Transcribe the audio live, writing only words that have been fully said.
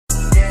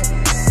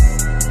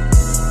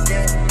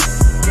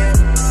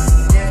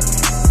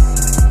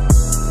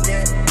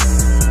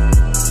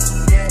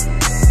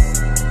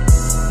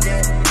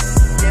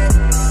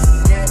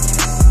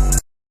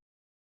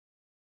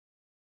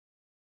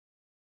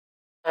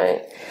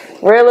Right.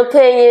 Real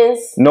opinions.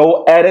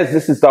 No edits.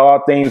 This is the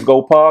All Things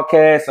Go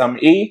podcast. I'm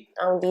E.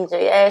 I'm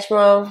DJ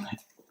Ashmo.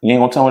 You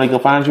ain't gonna tell me they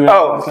can find you? You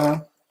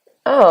can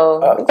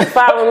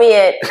follow me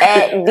at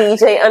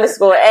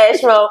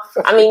DJ_Ashmo.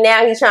 I mean,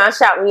 now he's trying to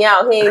shout me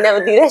out. He ain't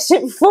never do that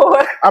shit before.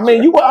 I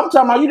mean, I'm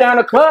talking about you down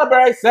the club,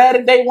 right?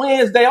 Saturday,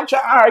 Wednesday. I'm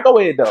trying. All right, go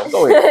ahead though.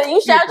 Go ahead.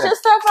 You shout your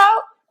stuff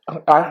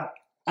out.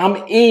 I'm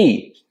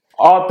E.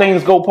 All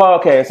Things Go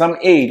podcast. I'm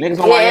E.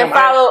 Niggas on and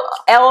follow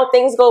All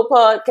Things Go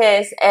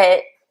podcast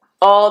at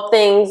All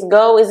Things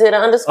Go. Is it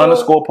an underscore?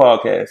 Underscore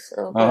podcast.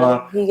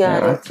 Okay. He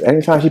got it.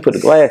 Anytime she put the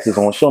glasses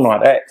on, she'll know how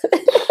to act.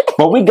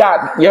 But we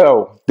got,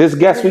 this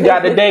guest we got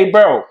today,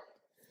 bro.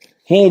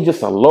 He ain't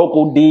just a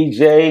local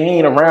DJ. He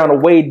ain't around the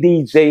way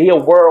DJ. He a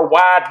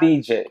worldwide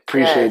DJ.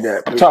 Appreciate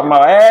that. I'm talking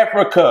about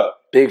Africa.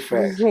 Big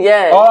fan.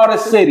 Yeah. All the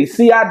cities.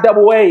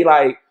 CIAA,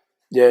 like.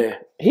 Yeah.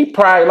 He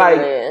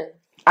probably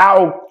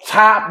our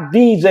top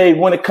DJ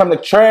when it come to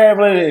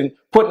traveling and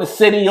putting the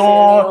city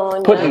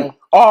on, putting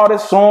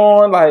artists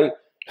on. Like,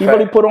 he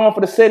really put on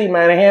for the city,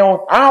 man. And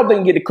I don't think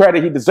he get the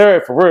credit he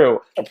deserved for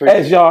real.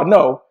 As y'all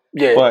know.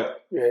 Yeah. But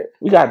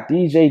we got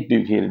DJ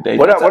Duke here today.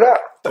 What up?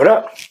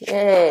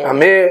 Yeah.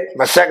 I'm here.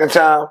 My second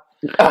time.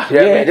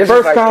 Man, this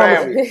first is like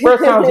family.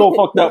 First time's so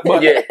fucked up,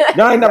 but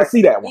y'all ain't never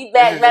see that one. He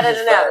back better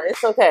than ever.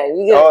 It's okay.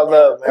 We good. All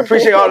love, man. I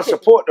appreciate all the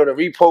support, though, the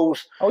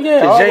reposts. Oh,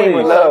 yeah. The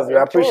genuine love.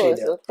 I appreciate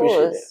that.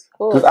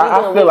 Because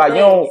I feel like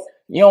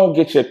you don't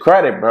get your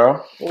credit,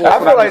 bro. I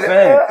feel like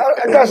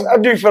that. I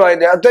do feel like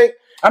that.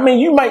 I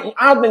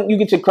don't think you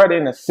get your credit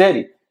in the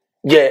city.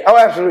 Yeah. Oh,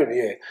 absolutely.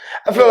 Yeah.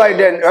 I feel like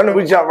that. I know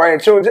we jump right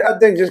into it. I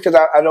think just because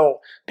I don't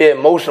be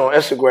emotional on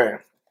Instagram.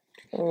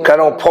 Cause I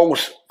don't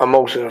post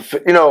emotions,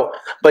 But so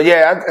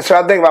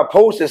I think if I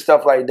posted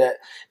stuff like that,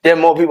 then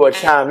more people would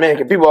chime in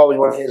because people always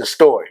want to hear the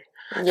story.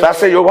 Yeah. So I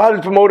say, why did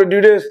the promoter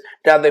do this?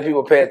 Then I think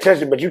people pay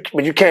attention, but you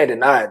can't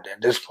deny it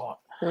at this point.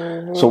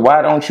 Mm-hmm. So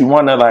why don't you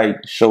want to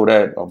show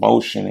that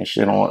emotion and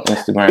shit on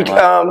Instagram?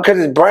 Because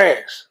it's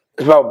brands.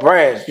 It's about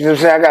brands. You know what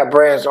I'm saying? I got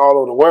brands all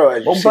over the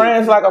world. Well,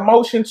 brands like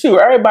emotion too.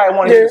 Everybody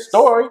want to hear the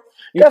story.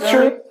 That's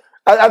true.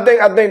 I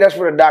think that's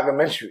for the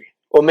documentary.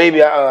 Or maybe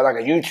like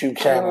a YouTube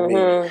channel,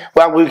 maybe,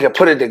 where we can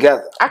put it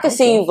together. I can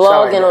see you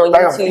vlogging on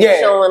YouTube,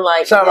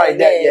 showing something like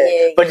that.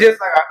 Yeah. But just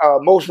like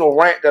an emotional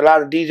rant that a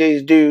lot of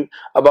DJs do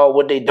about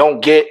what they don't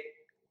get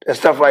and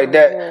stuff like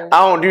that.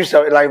 I don't do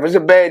something like if it's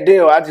a bad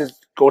deal, I just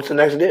go to the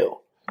next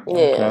deal.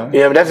 Yeah,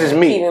 yeah, but that's just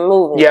me. Keep it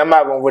moving. Yeah, I'm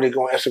not gonna really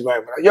go on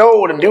Instagram. But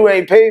the dude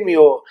ain't paid me,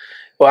 or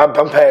I'm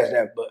past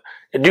that. But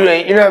the dude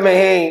ain't, you know what I mean?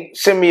 He ain't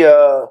send me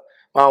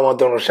I don't want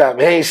to throw no shot.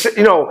 He ain't,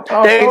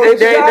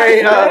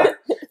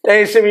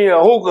 they ain't send me a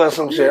hookah or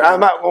some shit. I'm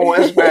not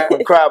going to Instagram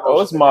and cry about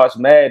it. It's March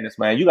Madness,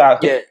 man. You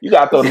got to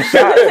throw them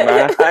shots,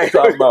 man. I ain't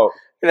talking about.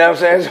 You know what I'm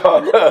saying? It's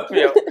all love,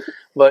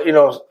 But,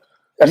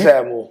 that's how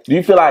I move. Do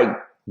you feel like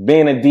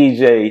being a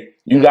DJ,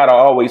 you got to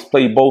always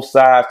play both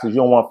sides because you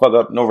don't want to fuck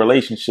up no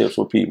relationships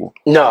with people?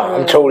 No,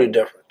 I'm totally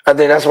different. I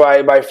think that's why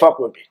everybody fuck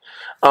with me.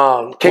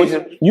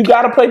 You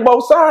gotta play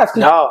both sides.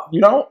 No,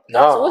 you don't.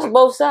 No, so what's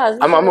both sides?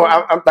 I'm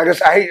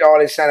like I hate all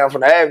this sign out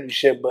from the avenue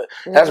shit, but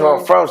that's where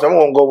I'm from. So I'm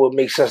gonna go with what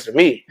makes sense to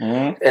me.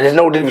 And there's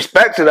no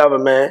disrespect to the other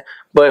man,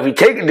 but if you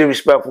take it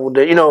disrespectful,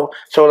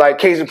 so like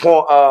case in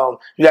point,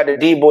 you got the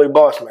D-boy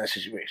boss man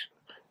situation,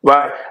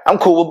 right? I'm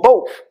cool with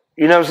both.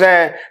 You know what I'm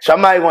saying? So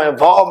I'm not even gonna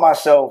involve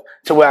myself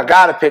to where I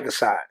gotta pick a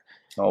side.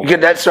 Okay. You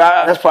get that? So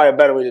that's probably a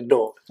better way to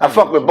do it. I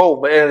fuck with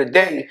both, but at the end of the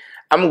day,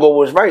 I'm gonna go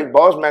with what's right.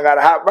 Boss man got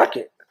a hot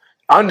record.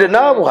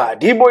 Undeniable high.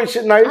 D-Boy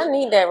shit nice. I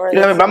need that right. You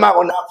know what I mean? But I'm not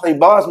gonna not play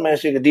boss man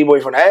shit with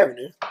D-Boy from the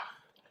Avenue.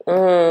 Okay. You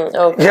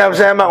know what I'm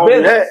saying? I'm not gonna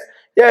do that.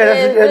 Yeah,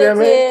 that's what I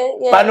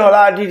mean. Yeah. But I know a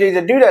lot of DJs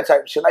that do that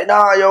type of shit. Like,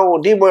 nah,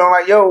 D-Boy don't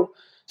like so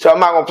I'm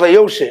not gonna play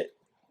your shit.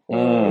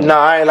 Nah,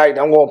 I ain't like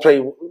that. I'm gonna play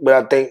what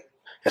I think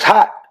is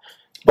hot.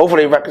 Both of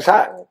their records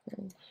hot.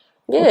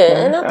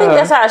 Yeah, and I think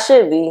that's how it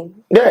should be.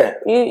 Yeah.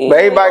 But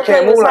everybody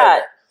can't move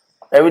like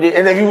that.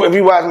 And if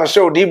you watch my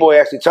show, D-Boy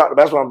actually talked.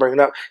 That's what I'm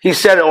bringing up. He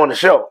said it on the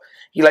show.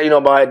 He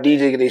about how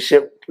DJ get their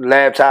shit,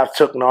 laptops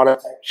took and all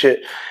that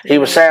shit. He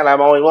was saying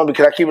I'm only one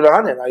because I keep it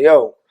 100. Like,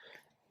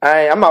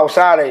 I'm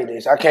outside of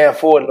this. I can't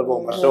afford to go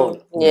on my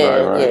shoulder.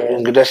 Yeah.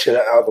 And get that shit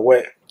out of the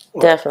way.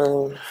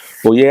 Definitely.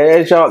 Well, yeah,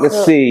 as y'all can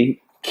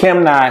see,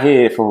 Kim not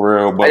here for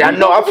real. But I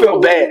know, I feel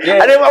bad. Yeah.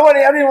 I didn't want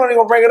to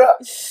go bring it up.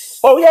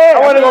 Oh yeah, I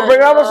want to go bring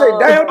it up and say,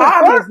 damn,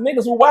 obvious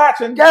niggas were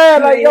watching. Yeah,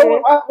 like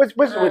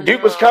when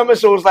Duke was coming,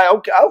 so it was like,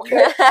 okay. All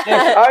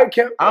right,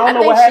 Kim. I don't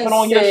know what happened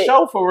on your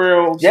show for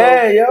real. So.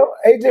 Yeah,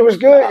 AJ was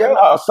good,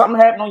 something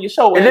happened on your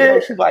show.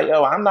 And she's like,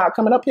 I'm not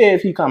coming up here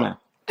if he coming.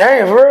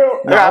 Damn, for real?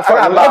 No, I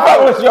gotta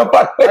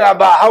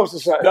buy a house or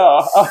something.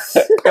 No,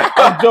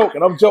 I'm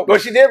joking.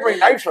 But she did bring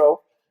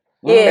Nitro.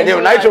 Yeah, and then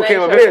when Nitro came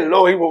up here,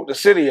 Lord, he woke the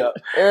city up.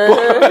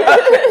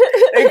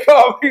 They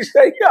called me,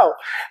 say,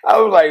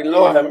 I was like,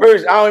 Lord have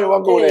mercy. I don't even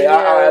want to go there.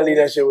 I'll leave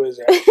that shit with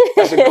that.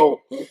 That's a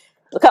goat.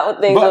 A couple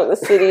things woke the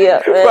city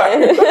up,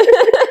 man.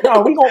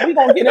 No, we gonna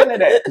get into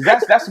that.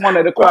 That's one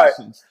of the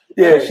questions.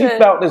 Right. Yeah, she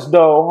felt as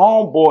though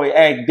homeboy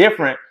act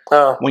different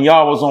when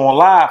y'all was on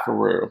live for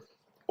real.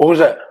 What was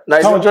that?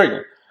 Tony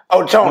Draper.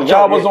 Oh, Tony.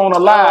 Y'all was on a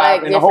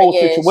live and the whole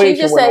situation.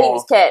 She just said he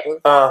was capping.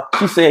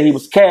 She said he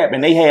was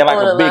capping. They had like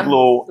a big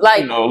little,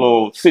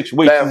 little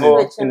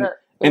situation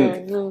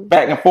and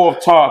back and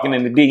forth talking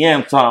in the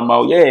DM talking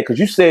about because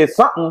you said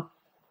something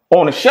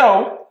on the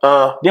show.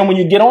 Then when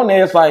you get on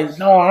there, it's like,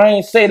 no, I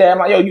ain't say that. I'm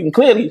like, yo, you can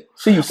clearly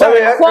see you saying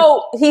that.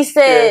 Quote, he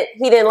said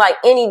he didn't like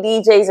any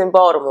DJs in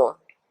Baltimore.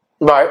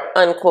 Right.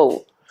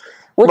 Unquote.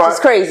 Which is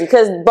crazy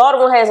because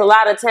Baltimore has a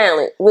lot of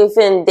talent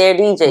within their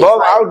DJs.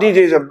 Our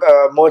DJs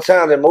are more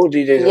talented than most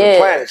DJs on the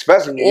planet,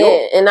 especially New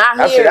York. Yeah, and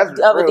I hear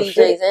other DJs,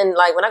 shit. And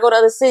like when I go to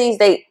other cities,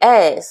 they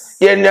ass.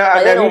 Yeah,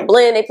 no, they don't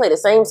blend. They play the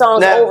same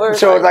songs over.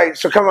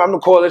 So come on, I'm the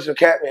coalition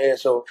captain here.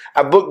 So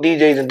I book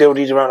DJs and deal with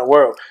DJs around the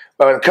world,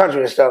 the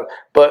country and stuff.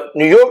 But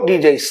New York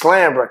DJs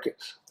slam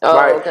records.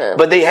 Right, okay.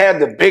 But they have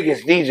the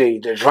biggest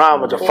DJs, the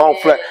drama, the Funk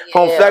Flex.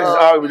 Funk Flex is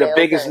arguably the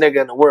biggest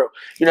nigga in the world.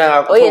 You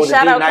know,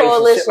 shout out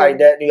Coalition and shit like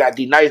that. You got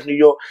D Nice New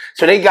York,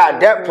 so they got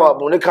that part.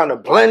 But when it comes to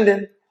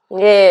blending,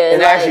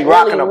 and actually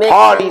rocking a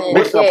party,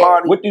 mixing a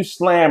party. What do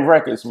slam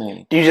records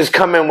mean? You just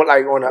come in with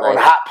on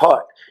a hot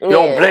part. You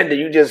don't blend it.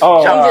 You just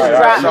jump. You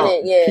just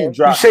dropping it.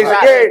 You say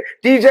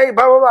DJ,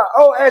 blah blah blah.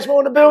 Oh, Ashmore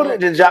in the building.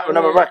 Then drop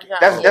another record.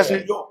 That's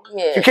New York.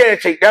 Yeah. You can't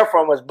take that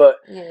from us, but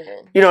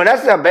you know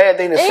that's not a bad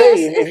thing to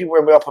say if you were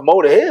a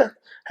promoter here.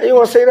 How you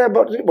want to say that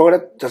about?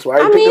 That's why.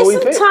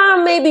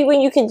 Sometimes maybe when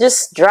you can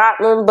just drop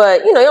them,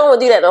 but you know you don't want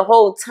to do that the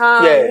whole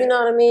time. Yeah. You know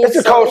what I mean? It's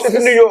a culture. It's a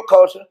New York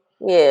culture.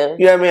 Yeah.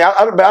 You know what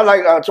I mean? I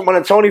like one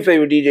of Tony's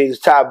favorite DJs is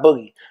Ty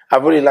Boogie. I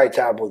really like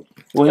Ty Boogie.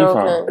 Where he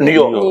from? New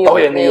York. Oh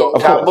yeah, New York.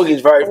 Ty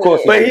Boogie's very, of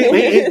course, but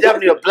he's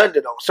definitely a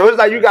blender though. So it's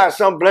like you got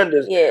some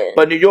blenders,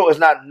 but New York is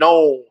not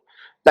known.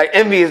 Like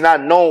Envy is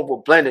not known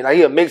for blending. Like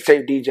he a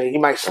mixtape DJ. He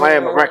might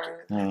slam a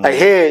record. Like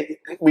here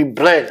we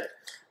blend.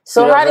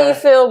 So how do you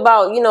feel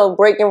about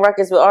breaking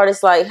records with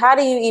artists? Like how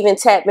do you even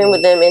tap in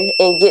with them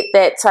and get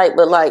that type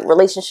of like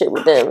relationship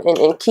with them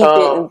and keep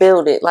it and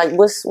build it? Like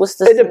what's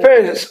the? It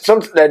depends.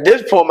 At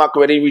this point, my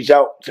career, they reach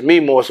out to me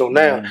more so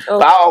now.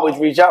 But I always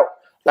reach out.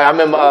 Like I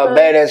remember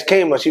Badass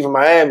Kama, she's from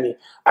Miami.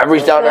 I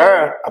reached out to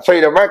her. I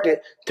played a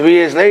record. 3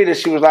 years later,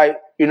 she was like,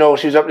 she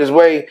was up this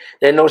way.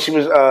 They know she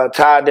was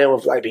tied in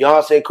with like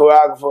Beyonce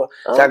choreographer.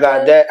 So I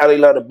got that. Ellie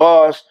Love the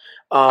Boss.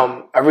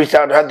 I reached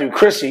out to her through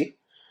Chrissy,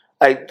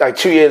 like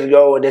 2 years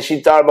ago, and then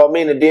she thought about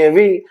me in the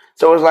DMV.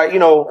 So it's like,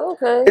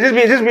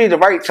 it just be the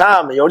right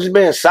time, just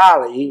being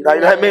solid.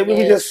 Like we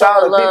be just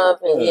solid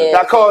people.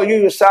 I call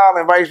you solid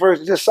and vice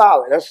versa, just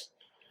solid. That's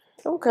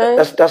okay.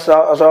 That's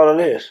all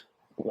it is.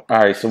 All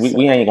right, so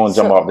we ain't gonna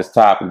jump off this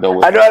topic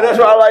though. I know that's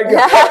why I like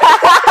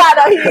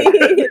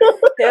it.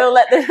 He'll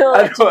let the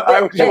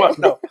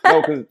No,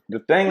 because the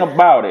thing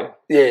about it,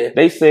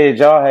 they said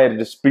y'all had a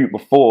dispute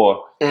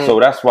before,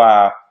 so that's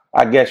why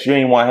I guess you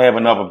ain't want to have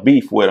another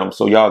beef with them.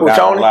 So y'all got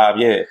on live,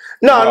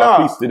 No,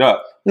 pieced it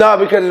up. No,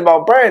 because it's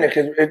about branding.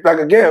 Because it's like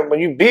again,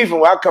 when you beefing,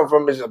 where I come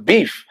from is a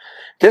beef.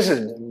 This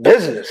is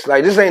business.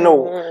 Like this ain't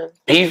no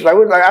beef. Like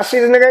I see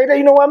this nigga every day.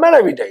 You know what I met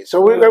every day.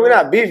 So we're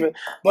not beefing.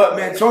 But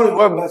man, Tony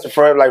was best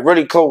friend, like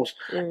really close.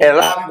 And a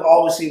lot of people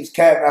always see his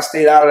cap. And I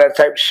stayed out of that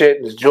type of shit.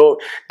 And his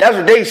joke. That's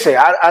what they say.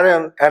 I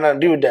didn't have nothing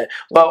to do with that.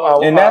 But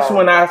and that's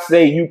when I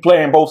say you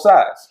playing both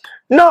sides.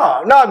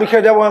 No,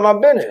 because that wasn't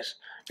my business.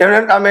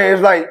 I mean,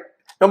 it's like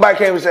nobody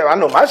came and said, I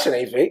know my shit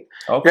ain't fake.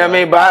 Okay. You know what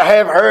I mean? But I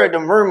have heard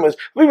them rumors.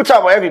 We were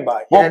talking about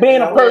everybody. Well,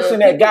 being a person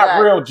that got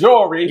real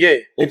jewelry,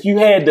 if you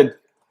had to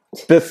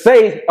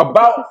say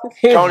about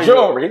his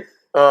jewelry,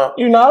 I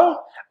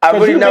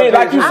really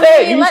like you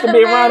said, you used to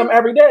be around him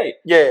every day.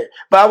 Yeah,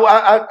 but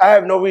I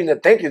have no reason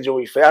to think his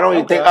jewelry fake. I don't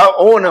even think I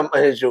own him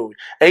his jewelry,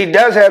 and he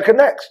does have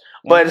connects.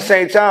 But at the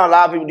same time, a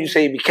lot of people do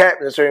say he be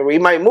capping a certain way. He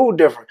might move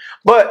different.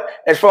 But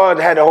as far as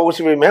had the whole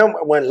series with him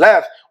when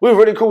left, we were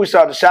really cool. We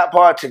started the shop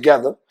party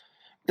together.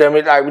 Then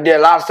we did a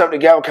lot of stuff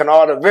together, kind of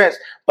all the events.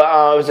 But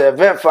it was an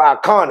event for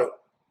Iconic,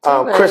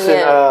 Chris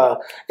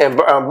and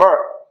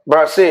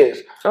Bert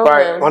Sears,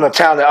 right? On a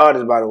talented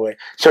artist, by the way.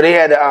 So they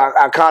had the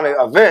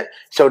Iconic event.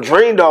 So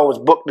Dream Doll was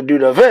booked to do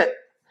the event.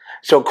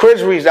 So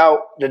Chris reached out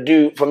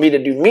for me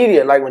to do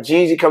media, like when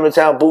Jeezy come to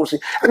town, Boosie.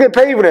 I get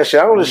paid for that shit.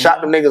 I don't just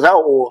shout them niggas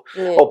out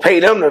or pay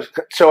them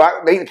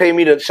they pay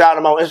me to shout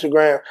them on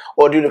Instagram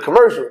or do the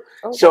commercial.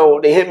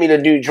 So they hit me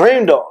to do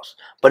Dream Dolls.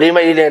 But they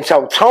didn't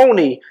tell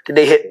Tony that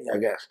they hit me, I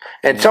guess.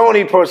 And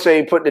Tony, per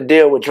se, put the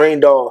deal with Dream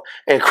Doll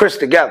and Chris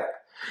together.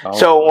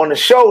 So on the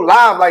show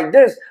live like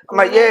this, I'm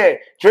like,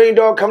 Dream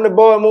Doll come to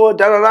Baltimore,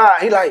 da-da-da.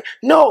 He like,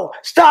 no,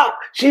 stop.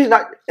 She's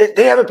not,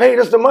 they haven't paid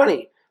us the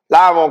money.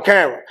 Live on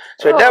camera.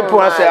 So at that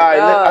point, I said, all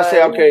right, I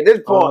said, okay, at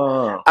this point,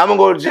 I'm going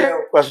to go to jail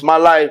the rest of my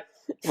life.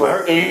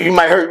 You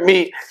might hurt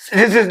me.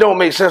 This just don't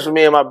make sense for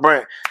me and my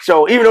brand.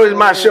 So even though it's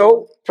my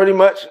show, pretty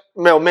much,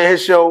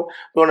 his show,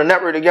 we're on the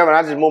network together, and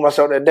I just moved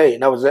myself that day.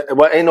 And that was it.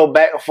 But ain't no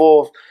back and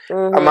forth.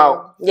 I'm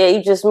out. Yeah,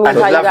 you just moved. I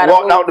just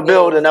walked out the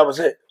building, and that was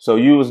it. So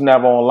you was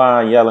never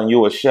online yelling,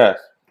 you a chef.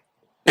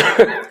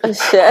 A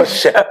chef? A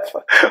chef.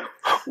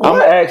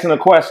 I'm asking a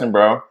question,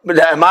 bro. But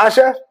am I a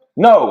chef?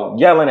 No,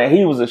 yelling that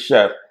he was a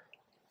chef.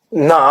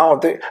 No, I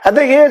don't think. I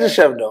think he is a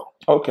chef though.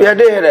 Okay. Yeah, I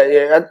did hear that.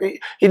 Yeah,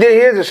 he did. He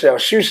is a chef,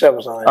 shoe chef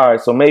or something. All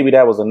right, so maybe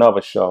that was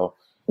another show.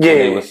 Yeah,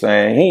 they were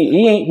saying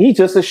he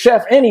just a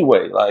chef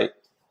anyway. Like,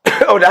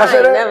 oh, did I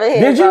say that? Never heard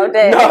did you? about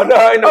that. No,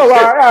 I ain't no. Oh, all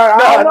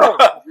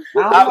right.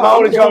 My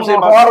only conversation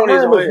about Tony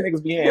is with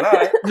niggas be in. All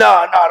right.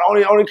 No.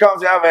 The only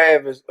conversation I've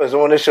had is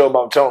on this show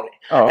about Tony.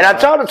 Oh, and I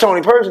talked to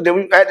Tony personally.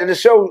 Then after the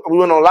show, we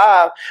went on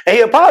live, and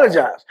he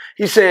apologized.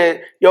 He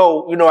said,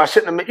 "Yo, I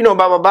shouldn't have, blah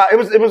blah blah."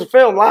 It was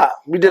filmed live.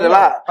 We did it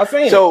live. I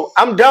seen so it.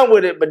 I'm done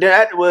with it. But then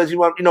afterwards, he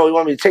want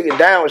me to take it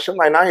down or something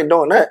like. I ain't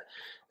doing that.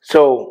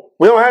 So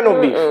we don't have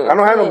no beef. I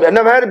don't have no. I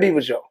never had a beef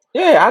with y'all.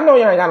 Yeah, I know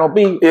you ain't got no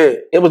beef. Yeah,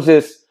 it was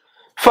just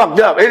fucked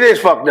up. It is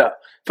fucked up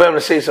for him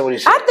to say something he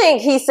said. I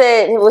think he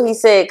said what he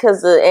said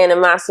because the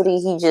animosity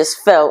he just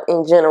felt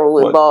in general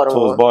with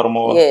Baltimore. Towards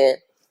Baltimore? Yeah.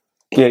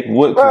 Yeah,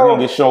 what? Well,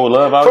 he just show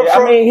love out here.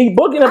 I mean, he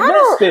booking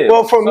events still.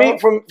 Well, for me,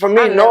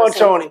 knowing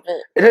Tony,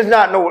 it is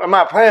not no. I'm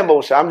not playing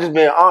bullshit. I'm just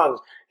being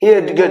honest. He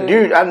a good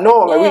dude. I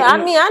know him. Like, I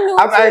knew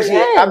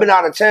him. I've been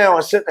out of town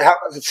and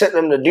sent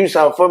him to do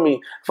something for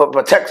me to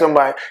protect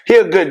somebody. He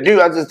a good dude.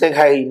 I just think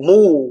how he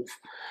move.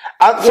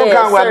 I think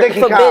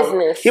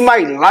he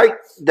might like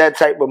that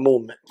type of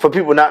movement for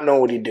people not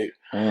knowing what he do.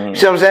 You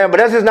see what I'm saying? But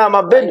that's just not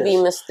my business. Be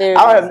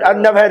mysterious. I've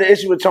never had an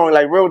issue with Tony,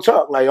 like real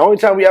talk. Like the only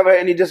time we ever had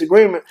any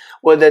disagreement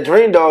was that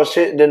Dream Dog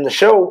shit than the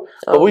show.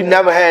 But we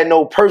never had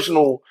no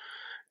personal,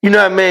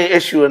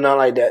 issue or nothing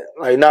like that.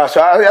 Like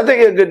so I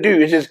think he's a good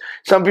dude. It's just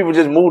some people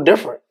just move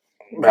different.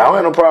 But I don't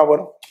have no problem with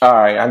him. All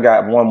right, I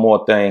got one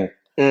more thing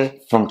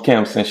from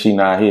Kim since she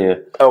not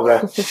here.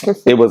 Okay.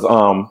 It was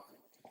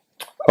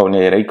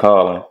they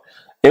calling.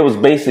 It was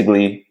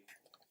basically,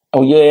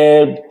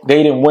 they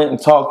didn't went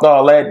and talked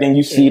all that. Then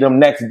you see them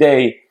next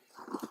day.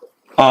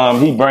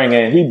 He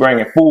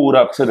bringing food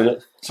up to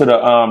the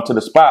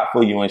spot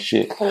for you and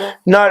shit.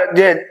 No, he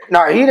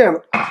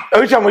didn't.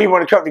 Every time he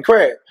wanted to come to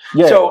crib.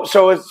 Yeah.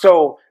 So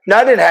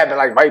that didn't happen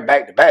like right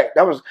back to back.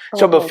 That was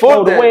so before.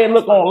 So the way it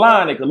looked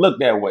online, it could look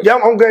that way. Yeah,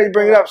 I'm glad you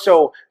bring it up.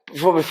 So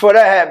before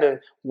that happened,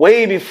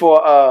 way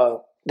before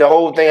the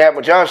whole thing happened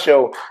with y'all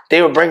show,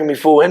 they were bringing me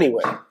food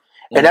anyway.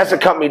 And that's a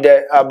company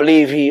that I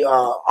believe he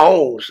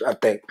owns, I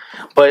think.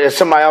 But it's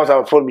somebody else I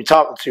was supposed to be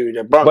talking to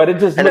that brought. But it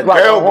just looked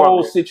like a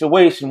whole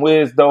situation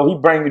where as though he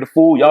bring you the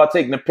food, y'all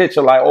taking the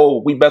picture like,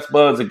 we best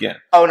buds again.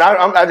 Oh, no,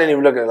 I didn't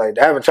even look at it like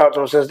that. I haven't talked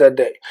to him since that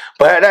day.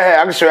 But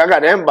I can show you, I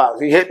got the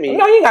inbox. He hit me.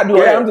 No, you ain't got to do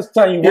that. I'm just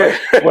telling you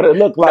what it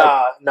looked like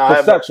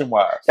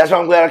perception-wise. That's why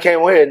I'm glad I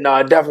came with it. No,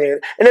 I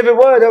definitely. And if it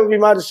was, that would be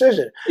my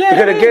decision. Yeah,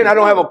 because again, I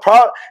don't have a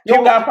problem. You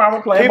don't got a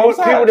problem playing both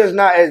sides. People that's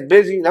not as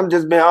busy, I'm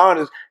just being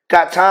honest,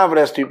 got time for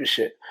that stupid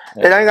shit.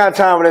 Yeah. And I ain't got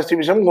time for that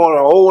stupid shit. I'm going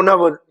on a whole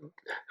nother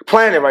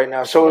planet right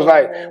now. So it's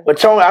like, with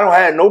Tony, I don't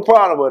have no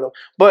problem with him.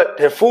 But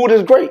the food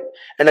is great.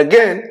 And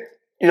again,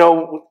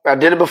 I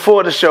did it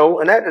before the show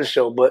and after the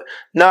show. But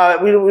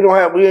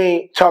we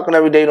ain't talking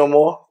every day no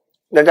more.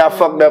 That got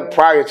fucked up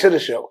prior to the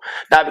show.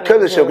 Not because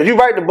of the show. Because you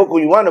write the book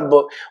who you want to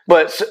book.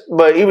 But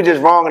he was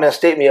just wrong in that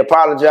statement. He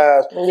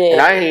apologized. Yeah.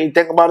 And I ain't even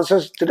think about it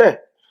since today.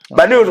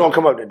 But I knew it was going to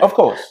come up today. Of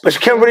course. But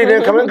Kimberly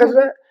didn't come in because of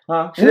that?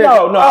 Huh?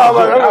 No.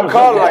 I'm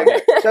calling like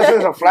that. Just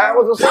in some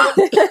flowers or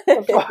something?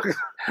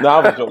 No,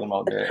 I was joking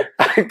about that.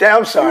 Damn,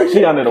 I'm sorry.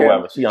 She under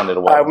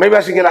the weather. Maybe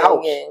I should get a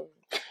house.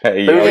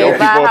 Hey, buy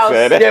a house.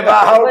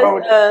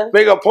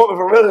 Make an appointment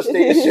for real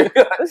estate and shit.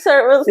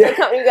 Certain real estate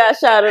company got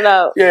shouted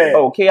out. Yeah.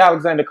 Oh, K.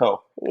 Alexander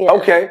Co. Yeah.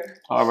 Okay.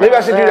 All right. Maybe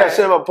I should do that.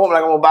 Set up an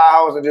appointment like I'm gonna buy a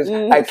house and just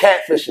like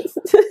catfishing.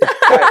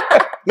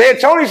 Man,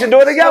 Tony should do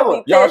it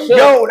together. Y'all should.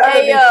 Yo,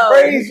 that'd be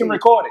crazy. You can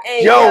record it.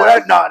 Hey, we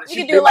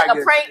can do like a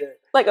prank.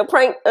 Like a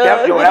prank.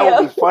 That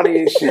would be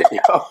funny as shit,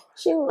 yo.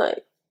 She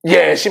might.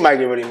 Yeah, she might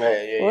get really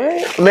mad. Yeah.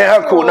 What?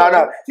 Man, her cool.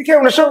 No. She came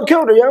on the show and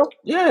killed her, yo.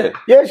 Yeah.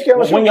 Yeah, she came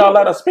on the show. When y'all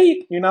let her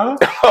speak, she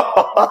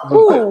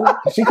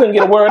couldn't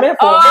get a word in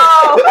for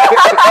her.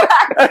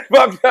 That's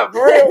fucked up,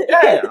 for real.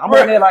 Yeah, I'm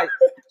in there like,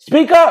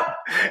 speak up.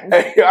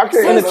 Hey, I can't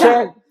in the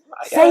chat.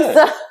 Say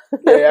something.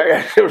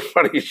 Yeah, it was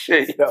funny as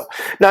shit, yo.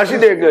 No, she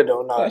did good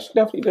though. No, yeah, she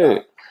definitely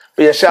did.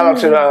 But yeah, shout out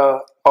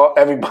to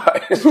everybody.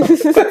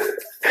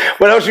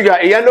 What else you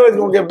got? I know it's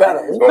gonna get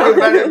better. It's gonna get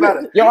better and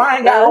better. Yo, I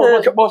ain't got a whole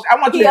bunch of bullshit. I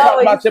want you to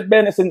talk about your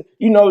business and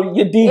your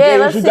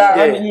DJs you got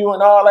under you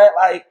and all that.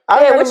 Like,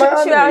 what you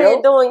out here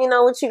doing?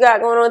 What you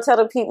got going on? Tell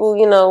the people.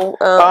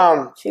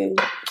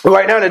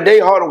 Right now today,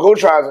 Harlem Go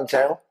Trials in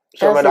town.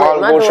 So I'm at the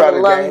Harlem Go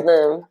Trials game.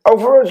 Them. Oh,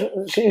 for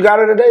real? She got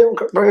her today?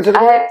 Bring it to the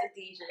I have to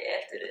DJ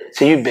after this.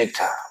 See, you big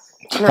time.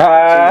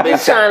 Big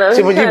time.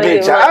 See, when you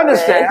big time, I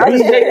understand.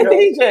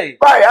 DJ.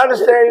 Right, I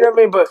understand. You know what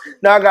I mean? But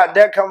now I got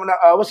that coming up.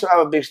 What's some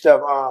other big stuff?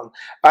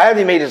 I haven't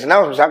even made this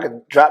announcement, so I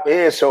could drop it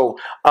here. So,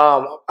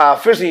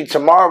 officially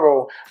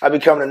tomorrow, I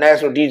become the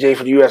national DJ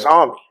for the U.S.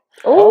 Army.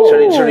 Ooh. So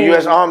the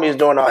U.S. Army is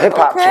doing a hip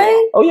hop tour.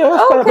 Oh yeah,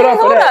 let's clap it up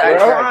for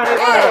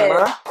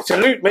that.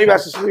 Salute. Maybe I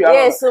should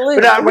salute.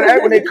 Salute.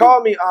 But when they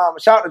called me,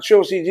 shout out to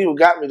Trill CG who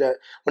got me that.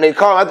 When they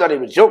called me, I thought they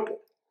were joking.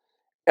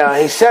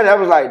 He said that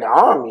was like the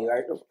army.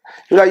 Like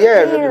he was like,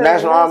 yeah, the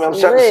National Army. I'm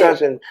such and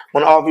such, and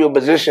want to offer you a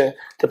position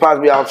to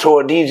possibly out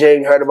tour DJ.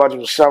 We heard about you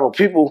with several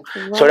people.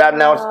 Wow. So that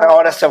now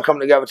all that stuff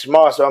coming together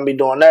tomorrow. So I'm gonna be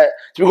doing that.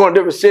 So we're going to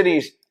different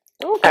cities,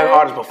 having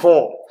artists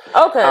perform.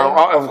 Okay.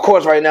 Of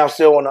course, right now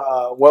still on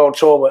a world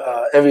tour with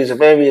Envy's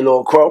of Envy,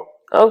 Lil Crow.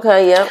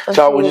 Okay. Yep.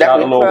 So we we're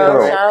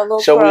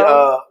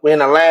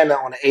in Atlanta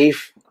on the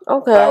 8th.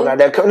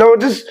 Okay. No,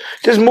 just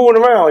moving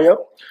around,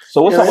 yo.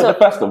 So what's up with the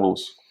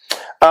festivals?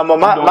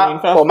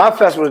 My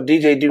festival is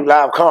DJ Duke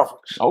Live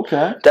Conference.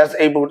 Okay. That's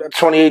April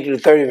 28th to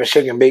the 30th in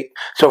Shake and Bake.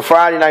 So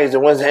Friday night is the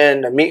Wednesday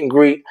end, the meet and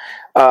greet.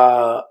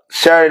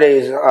 Saturday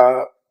is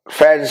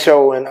fashion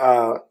show and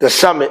the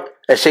summit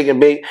at Shake and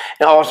Bake,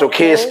 and also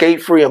kids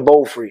skate free and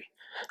bowl free.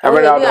 I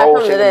rent out the whole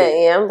Shake and Bake.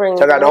 Yeah, I'm bringing.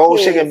 So I got the whole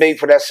Shake and Bake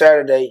for that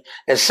Saturday,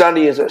 and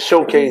Sunday is a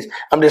showcase.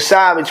 I'm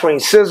deciding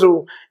between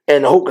Sizzle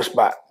and the hookah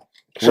spot.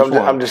 So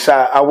I'm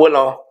deciding. I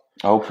wouldn't.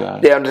 Okay.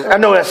 Yeah, I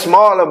know that's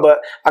smaller,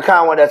 but I kind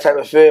of want that type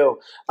of feel.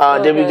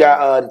 Then we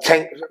got the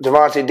Tank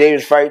Devontae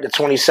Davis fight, the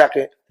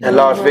 22nd in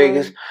Las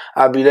Vegas.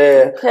 I'll be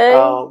there. Okay.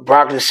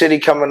 Brockton City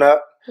coming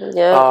up.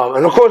 Yeah.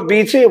 And of course,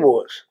 BET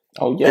Awards.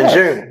 Oh yeah.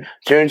 In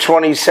June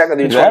 22nd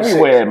through 26th.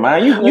 Everywhere,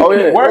 man. You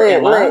keep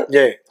working, man.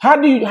 Yeah.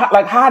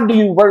 How do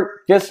you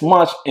work this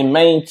much and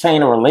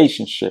maintain a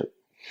relationship?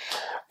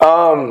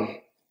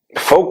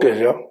 Focus,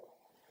 yo.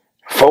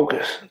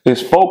 Focus. Is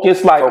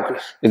focus like?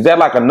 Focus. Is that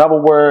like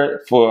another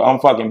word for I'm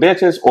fucking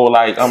bitches, or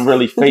like I'm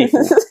really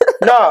faithful?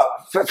 No,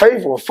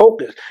 faithful,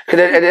 focus. Because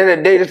at the end of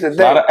the day, this is the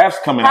thing. A lot of F's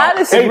coming out.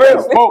 It's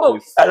real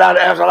focus. A lot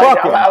of F's. I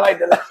like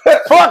that.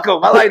 Fuck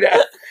them. I like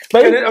that.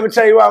 I'm gonna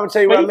tell you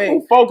what I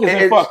mean. Focus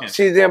and fucking.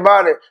 See the thing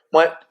about it.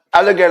 When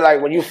I look at it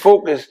like when you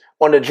focus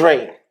on the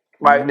dream,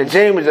 right? The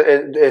dream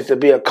is to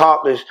be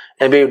accomplished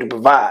and be able to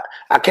provide.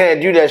 I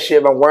can't do that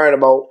shit if I'm worrying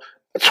about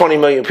 20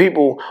 million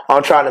people.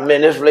 I'm trying to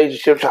mend this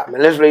relationship,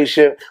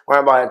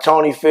 worrying about how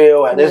Tony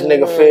feel, how this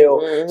nigga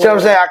feel. See what I'm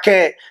saying? I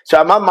can't.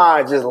 So my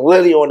mind's just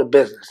literally on the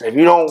business. If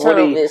you don't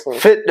really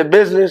fit the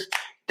business,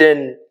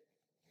 then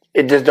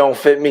it just don't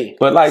fit me.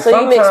 But like,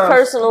 so you mix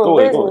personal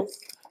business.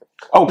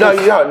 Oh no,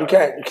 you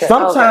can't.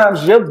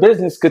 Sometimes your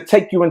business could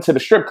take you into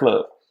the strip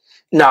club.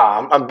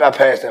 Nah, I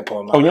passed that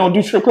point. Oh, you don't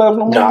do strip clubs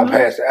no more? No, I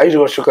passed that. I used to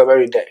go to strip club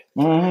every day.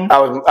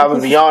 I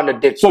was beyond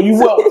addiction. So you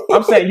will?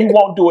 I'm saying you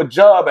won't do a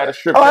job at a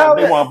strip club.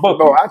 They want to book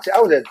you.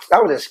 I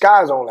was at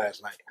Sky Zone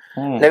last night.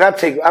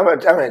 Nigga,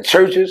 I'm in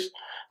churches.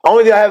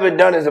 Only thing I haven't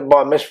done is a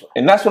bar mitzvah.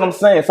 And that's what I'm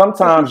saying.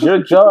 Sometimes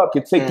your job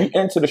can take you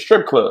into the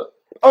strip club.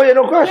 Oh yeah,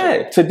 no question.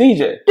 Yeah, to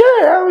DJ.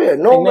 Yeah, hell yeah.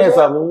 No, and there's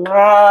a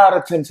lot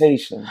of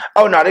temptation.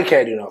 Oh no, they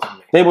can't do nothing for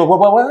me. They will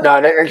what?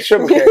 No, they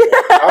stripper can't do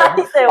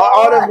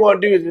all that's going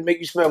to do is make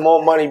you spend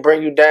more money,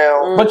 bring you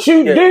down. But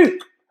you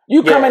Duke.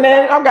 You coming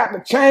in, I got the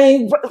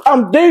chain,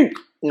 I'm Duke.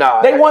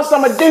 Nah. They want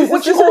some of Duke.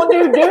 What you gonna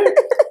do, Duke?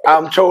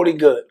 I'm totally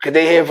good, because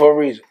they here for a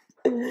reason.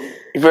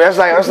 That's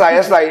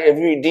like if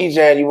you're a DJ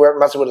and you work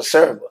messing with a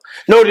server.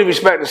 No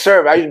disrespect to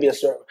server, I used to be a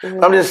server.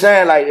 I'm just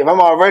saying, like, if I'm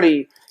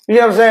already, you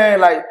know what I'm saying?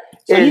 Like,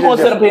 so you gonna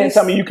sit up here and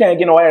tell me you can't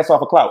get no ass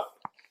off a clout?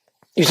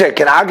 You said,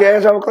 can I get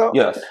ass off a clout?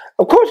 Yes.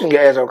 Of course you can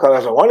get ass off a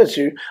clout if I wanted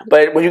to.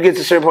 But when you get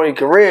to a certain point in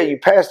your career, you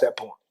pass that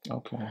point.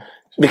 Okay.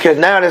 Because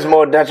now that's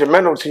more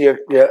detrimental to your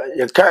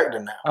character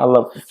now. I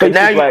love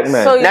now black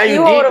man. So now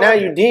you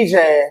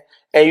DJing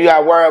and you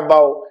gotta worry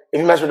about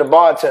if you mess with the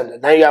bartender.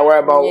 Now you gotta worry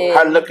about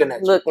her looking at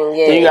you.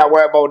 Then you gotta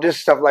worry about this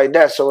stuff like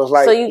that. So it's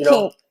like you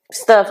keep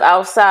stuff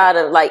outside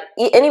of like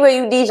anywhere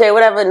you DJ,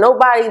 whatever.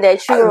 Nobody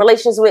that you're in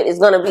relations with is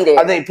gonna be there.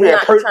 I think your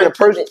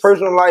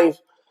personal life,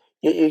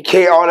 you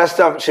can't. All that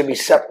stuff should be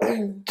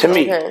separate. To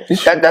me,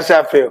 that's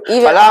how I feel.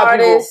 Even a lot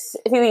artists,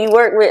 of people you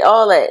work with,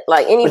 all that,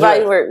 like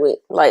anybody you work with,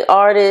 like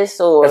artists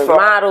or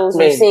models.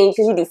 You've seen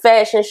because you do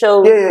fashion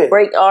shows,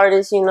 break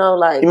artists. You know,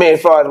 like you mean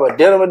as far as what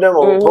dealing with them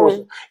or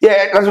posting?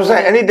 Yeah, that's what I'm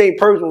saying. Anything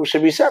personal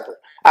should be separate.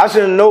 I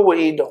shouldn't know what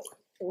he doing.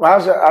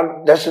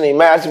 That shouldn't even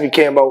matter. I should be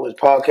caring about his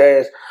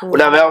podcast,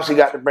 whatever else he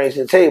got to bring to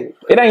the table.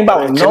 It ain't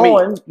about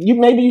knowing.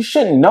 Maybe you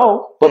shouldn't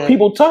know, but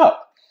people talk.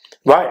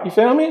 Right. You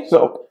feel me?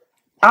 So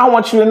I don't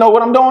want you to know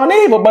what I'm doing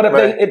either. But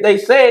if they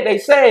say it, they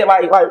say it.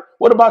 Like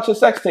what about your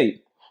sex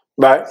tape?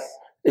 Right.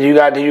 You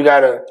gotta you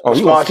gonna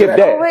skip that.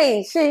 Oh,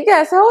 wait, shit, you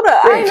guys hold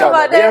up. I ain't know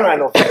about that. I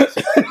don't see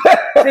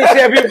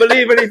if you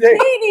believe anything.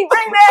 You didn't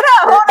bring that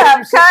up. Hold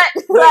up, cut.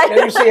 Like,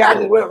 you see how I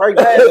just went right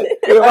past it.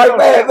 Your mind on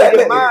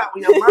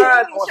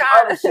some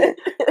other shit.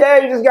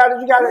 Yeah, you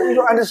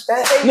don't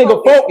understand.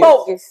 Nigga,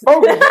 focus. I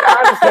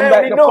understand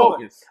what you're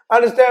doing. I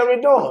understand what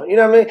you're doing. You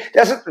know what I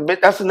mean?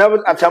 That's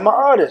another. I tell my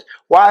artists,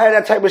 why have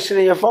that type of shit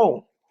in your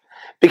phone?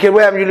 Because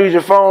what happens, you lose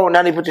your phone,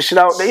 now they put your shit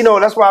out there. You know,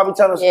 that's why I be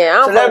telling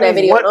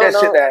celebrities want that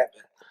shit to happen.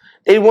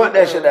 They want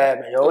that shit to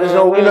happen, yo. There's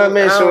no, you know what I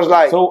mean? So it's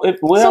like. So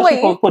what else you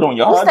supposed to put on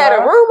your hard drive? Is that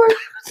a rumor?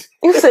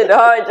 You said the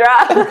hard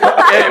drive.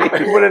 Yeah,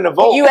 put it in the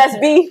vault.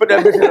 USB. Put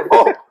that bitch in the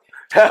vault.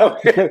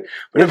 But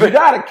if you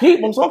gotta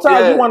keep them,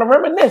 sometimes you want to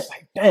reminisce.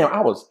 Like, damn,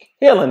 I was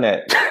killing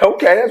that.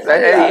 Okay, that's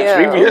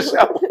speak for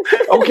yourself.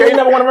 Okay, you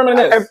never want to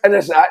reminisce. And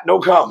that's no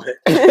comment.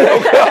 No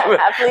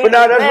comment. But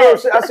no,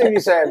 that's real. I see what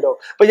you're saying though.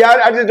 But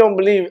yeah, I just don't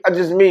believe. I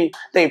just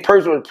think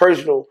personal is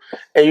personal,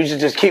 and you should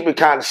just keep it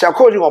kind of. Of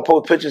course, you're gonna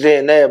post pictures here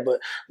and there, but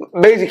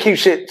basically keep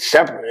shit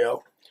separate,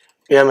 yo.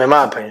 You know what I mean? In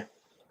my opinion.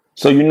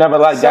 So you never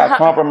got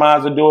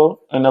compromised to do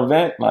an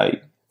event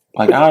like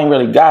I ain't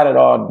really got it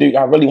all, dude.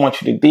 I really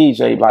want you to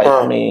DJ. Like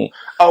I mean,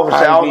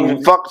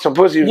 fuck some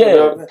pussy.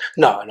 Yeah.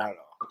 No.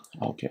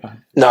 Okay.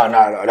 No.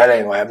 That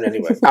ain't gonna happen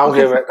anyway. I don't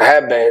care if it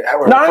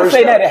happened. No, I didn't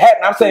say that it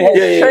happened. I'm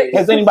saying,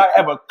 has anybody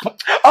ever?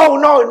 Oh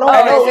no.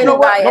 You know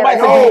what? Nobody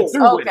said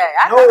through with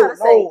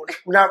it.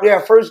 No. Now,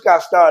 first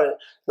got started.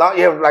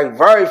 Like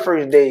very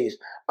first days.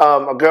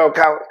 A girl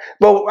kind of,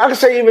 well, I can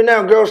say even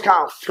now, girls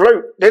kind of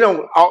flirt. They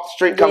don't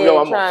straight come, yo,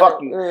 I'm gonna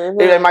fuck you. Mm-hmm.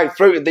 They might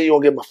flirt and then you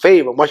gonna give them a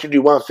favor. Once you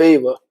do one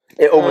favor,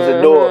 it opens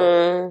the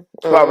door.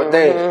 Proper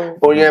thing.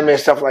 Or you know what I mean?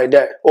 Stuff like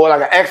that. Or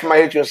like an ex might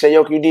hit you and say,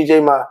 yo, can you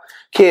DJ my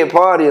kid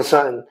party or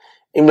something?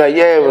 And be like,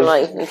 yeah, it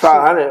was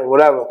 500 or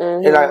whatever.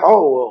 And like,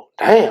 oh, well,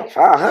 damn,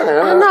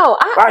 500. I know.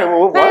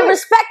 I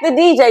respect the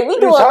DJ. We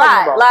do a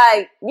lot. About?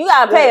 Like, you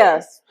gotta pay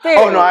us. Period.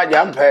 Oh, no,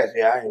 I'm past.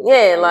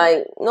 Yeah,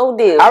 like, no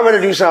deal. I'd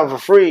rather do something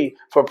for free,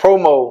 for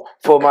promo,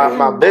 for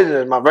my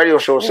business, my radio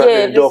show, or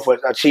something to do it for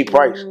a cheap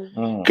price. Because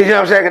you know what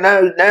I'm saying?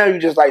 Now you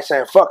just like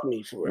saying, fuck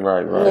me for real.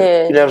 Right.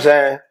 Yeah. You know what I'm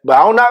saying? But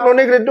I don't knock no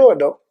nigga to do it,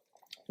 though.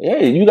 Yeah,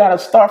 you gotta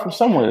start from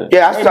somewhere.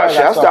 Yeah, I started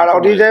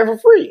out DJing for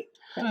free.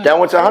 Then I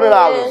went to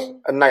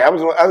 $100 a night. I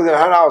was getting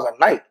 $100 a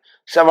night,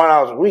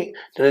 $700 a week.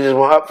 Then it just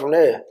went up from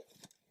there.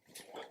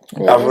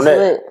 From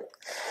there.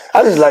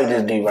 I just like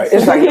this dude, right?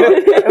 It's like,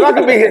 if I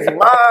could be his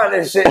mind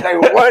and shit,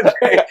 like one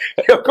day,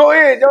 go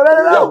ahead, yo, let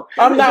it know.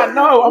 I'm not,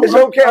 no. It's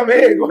okay, I'm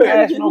here. Go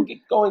ahead.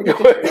 Go ahead.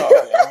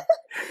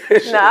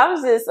 No, I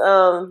was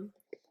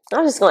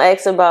just gonna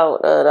ask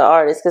about the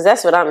artist because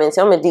that's what I'm into.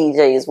 I'm a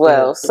DJ as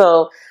well,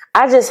 so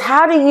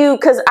how do you?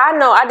 Because I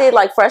know I did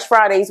like Fresh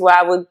Fridays where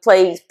I would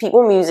play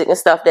people music and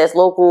stuff that's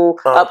local,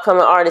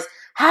 upcoming artists.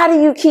 How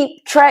do you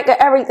keep track of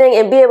everything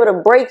and be able to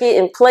break it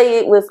and play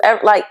it with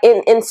like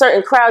in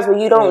certain crowds where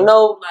you don't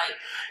know like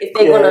if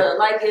they're gonna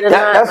like it or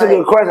not? That's a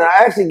good question.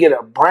 I actually get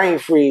a brain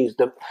freeze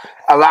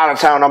a lot of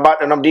time. I'm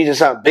DJing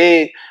something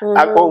big.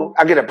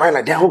 I get a brain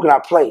like, damn, who can I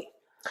play?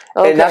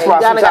 Okay. And that's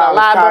why sometimes got a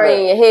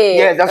library in your head.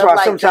 Yeah, that's why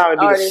sometimes it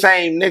be the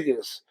same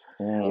niggas.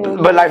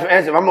 But like for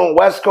instance, if I'm on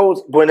West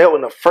Coast, Gwinnett was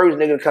the first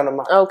nigga to come to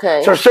mind.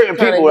 Okay. So certain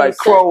people like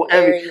Crow,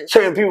 Envy,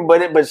 certain people,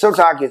 but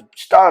sometimes I get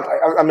stars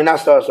like not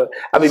stars.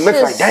 I be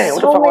mixed like, damn,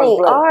 what the fuck was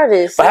playing?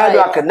 Artists, but how do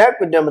I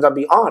connect with them? Is I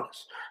be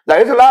honest. Like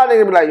there's a lot of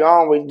niggas be like,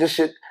 yo, this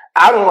shit.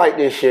 I don't like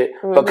this shit,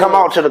 but come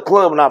out to the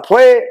club and I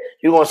play it,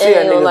 you gonna see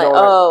that niggas like,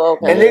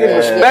 okay. And niggas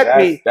respect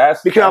me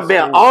because I'm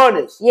being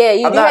honest. Yeah,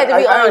 you have to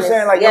be honest. I ain't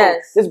saying like, yo,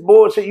 this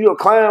bullshit, you a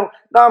clown.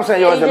 No, I'm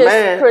saying, yo, as a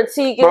man,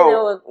 critiquing,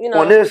 bro,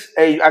 on this,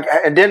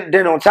 and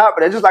then on top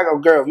of that, just like a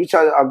girl, if you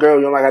tell a girl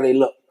you don't like how they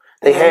look,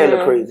 they hair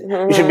look crazy,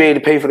 you should be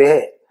able to pay for their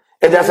hair.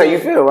 If that's how you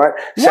feel, right?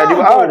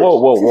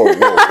 Whoa.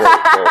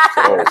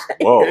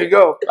 There you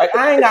go. Like,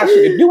 I ain't got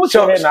shit to do with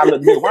your hair and I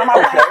look good. Why am I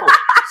looking for?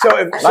 If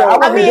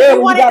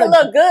you want it to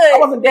look good. I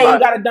wasn't there. You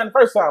got it done the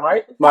first time,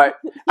 right? Right.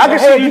 I can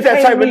see you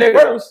that type of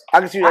nigga. I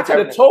can see you that type of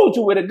nigga. I could have told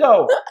you where to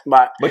go.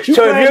 Right. But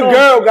so if your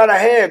girl got her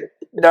hair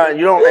done,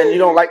 you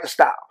don't like the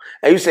style,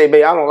 and you say,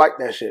 babe, I don't like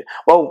that shit.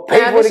 Well,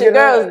 pay for it to get your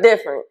girl's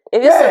different.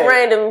 If it's a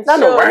random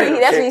show,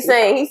 that's what he's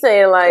saying. He's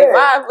saying like,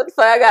 why? What the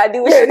fuck I gotta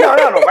do with shit? No,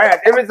 man.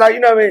 If it's like, you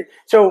know what I mean.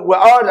 So with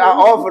artists, I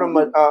offer them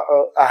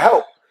a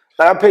help.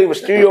 Like I pay for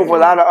studio for a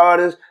lot of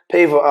artists,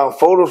 pay for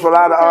photos for a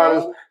lot of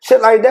artists,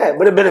 shit like that.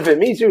 But it benefit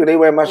me too. They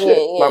wear my shit,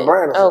 my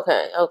brand.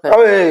 Okay.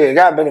 Oh yeah,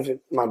 gotta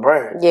benefit my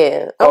brand.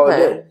 Yeah.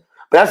 Okay.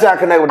 But that's how I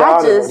connect with the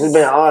artists. Just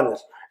being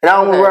honest, and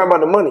I don't worry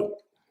about the money.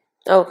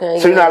 Okay.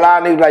 So you know, a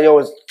lot of niggas like, yo,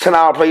 it's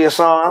 $10 play your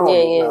song.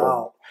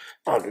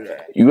 I don't do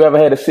that. You ever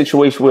had a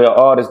situation where an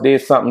artist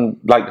did something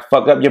like to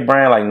fuck up your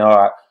brand? Like,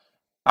 no,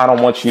 I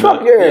don't want you to.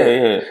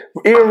 Yeah.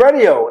 Even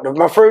radio.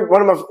 Not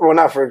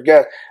first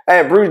guest. I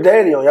had Bruce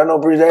Daddy on. Y'all know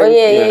Bruce Daddy? Oh,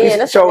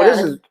 yeah. So this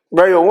is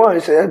Radio 1.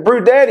 He said, that's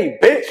Bruce Daddy,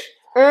 bitch.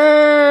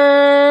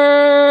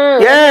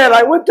 Yeah,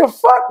 like what the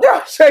fuck?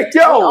 Yo, say,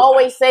 yo. You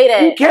always say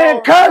that. You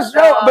can't cuss,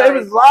 yo. But it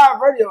was live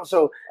radio,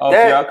 so. So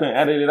y'all couldn't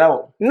edit it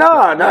out?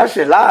 No, that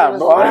shit live,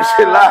 bro. That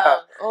shit live.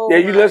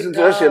 You listen to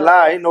that shit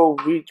live. Ain't no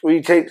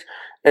retakes.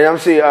 And I'm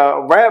saying,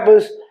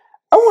 rappers,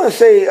 I want to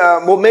say,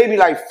 maybe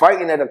like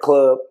fighting at a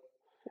club.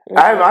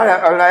 I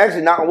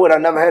actually, knock on wood, I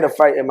never had a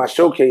fight in my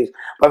showcase.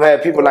 But I've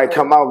had people like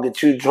come out and get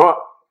too drunk.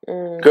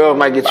 Girls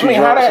might get too drunk.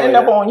 How that end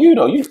up on you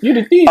though? You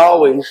the thief.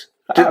 Always.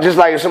 Just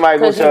like if somebody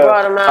goes to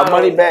a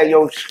Money Bag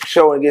Yo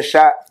show and get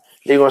shot,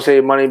 they gonna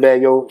say Money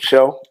Bag Yo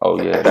show.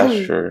 Oh yeah,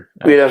 that's true.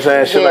 You know what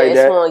I'm saying? Shit like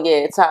that.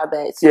 Top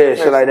back. Yeah,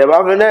 shit like that. But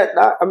other than that,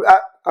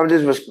 I'm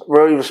just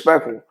really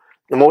respectful.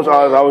 The most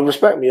artists always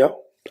respect me,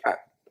 yo.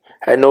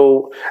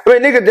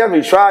 Niggas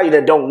definitely try you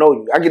that don't know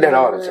you. I get that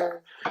all the time.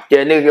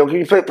 Yeah, nigga, yo, can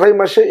you play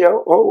my shit,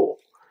 yo? Oh.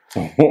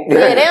 Yeah,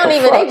 they don't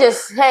even. They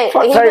just hey.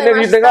 Fuck type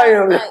nigga you think I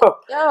am? Like,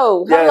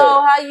 yo,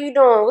 hello, how you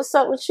doing? What's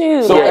up with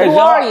you? So like, who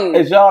are you?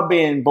 As y'all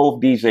being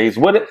both DJs,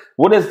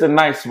 what is the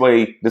nice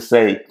way to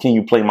say? Can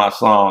you play my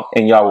song?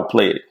 And y'all will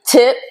play it.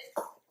 Tip.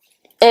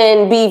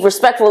 And be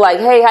respectful, like,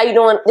 hey, how you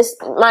doing? This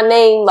my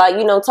name, like,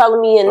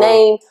 telling me your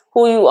name,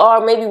 who you are,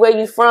 maybe where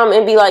you from,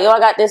 and be like, yo, I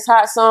got this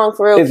hot song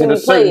for real. Is it a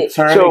certain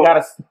turn they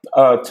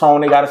gotta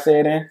tone they gotta say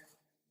it in?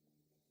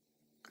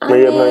 I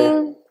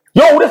mean,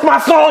 yo, this my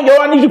song, yo.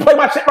 I need you to play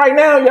my shit right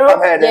now, yo.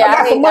 I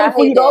got some money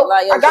for you, though.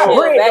 Like, I got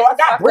bread, yo. I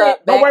got bread.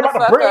 Don't worry about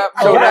the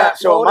bread.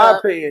 So in my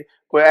opinion,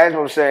 well, as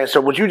I'm saying,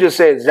 so what you just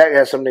said is exactly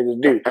how some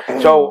niggas do.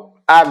 So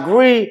I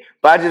agree,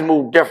 but I just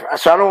move different.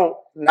 So I don't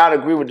not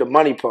agree with the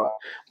money part.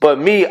 But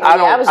me, I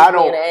don't. I was just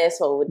being an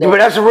asshole with that. But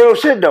that's the real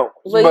shit, though.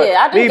 But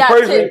yeah, I just got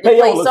tips to play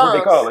songs. What they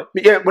call it.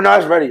 Yeah, but no,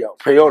 it's radio.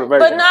 Payola radio.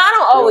 But no, I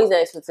don't always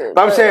ask for tips.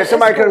 But I'm saying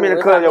somebody come to me in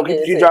the club, yo,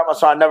 you drop my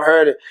song, I never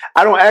heard it.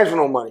 I don't ask for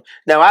no money.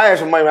 Now I ask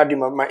for money when I do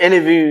my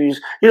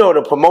interviews,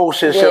 the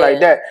promotion, shit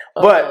like that.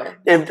 But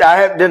if I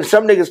have, then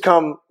some niggas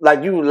come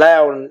like you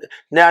loud, and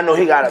now I know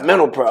he got a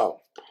mental problem.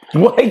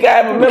 Why he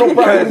got a mental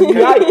problem?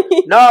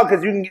 No,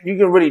 because you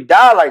can really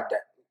die like that.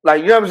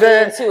 Like, you know what I'm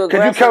saying?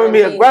 Because you come at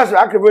me aggressive,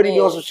 I could really be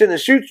on some shit and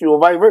shoot you or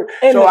vice versa.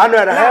 So I know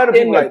how to handle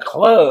people like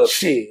club.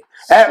 Shit.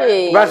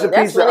 Rest in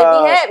peace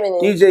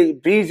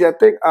DJ Beezy, I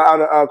think, out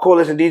of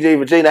Coalition DJ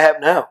Virginia,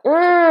 happened to him.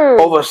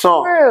 Over a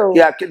song.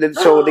 Yeah,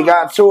 so they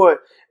got into it.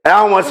 And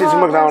I don't want to say too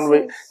much on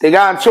it. They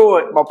got into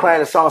it by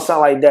playing a song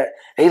like that.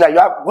 And he's like,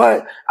 yo,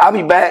 what? I'll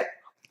be back.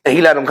 And he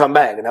let him come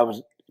back. And that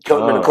was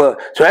killed him in the club.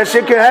 So that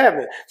shit can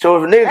happen. So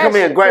if a nigga come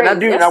in great,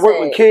 and I work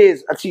with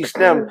kids, I teach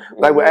them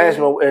like with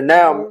asthma, and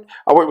now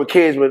I work with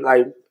kids with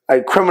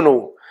like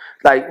criminal,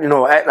 like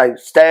like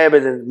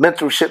stabbings and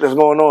mental shit that's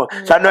going on.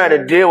 So I know how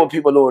to deal with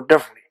people a little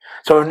differently.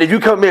 So if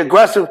you come in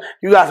aggressive,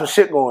 you got some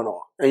shit going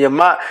on in your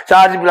mind. So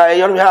I just be like, hey,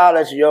 yo, let me holler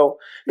at you, yo.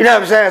 You know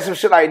what I'm saying? Some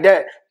shit like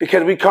that,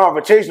 because we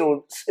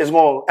confrontational is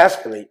going to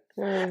escalate.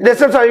 And then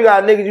sometimes you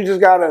got niggas, you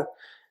just gotta.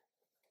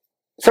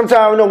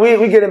 Sometimes,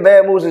 we get in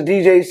bad moods as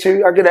DJs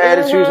too. I get an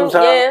attitude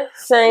sometimes. Yeah,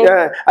 same.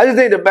 Yeah, I just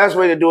think the best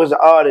way to do as an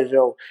artist,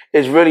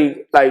 is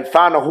really like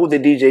find out who the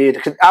DJ is.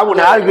 Because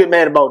I get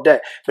mad about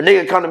that. If a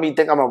nigga come to me and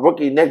think I'm a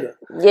rookie nigga,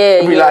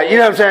 be like, you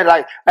know what I'm saying?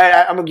 Like, hey,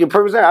 I'm gonna give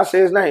purpose. I say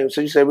his name,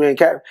 so you say we ain't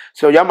cap.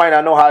 So y'all might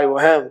not know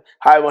Hollywood Him.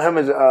 Hollywood Him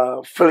is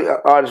a Philly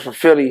artist from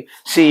Philly,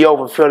 CEO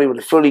from Philly with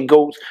the Philly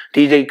Goats,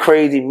 DJ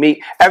Crazy,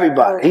 me,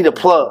 everybody. He the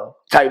plug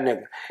type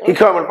nigga. He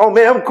coming, oh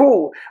man, I'm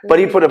cool, but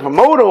he put a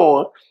promoter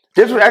on.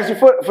 This was actually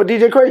for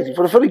DJ Crazy,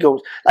 for the Philly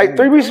Ghost. Like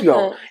 3 weeks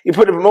ago. He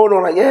put a promoter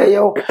on, like, yeah,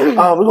 yo, we're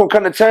going to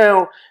come to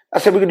town. I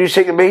said, we can do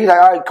Shake and Bake. He's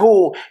like, all right,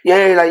 cool.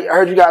 Yeah, like, I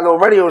heard you got a little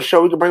radio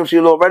show. We can bring him to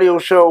your little radio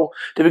show.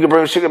 Then we can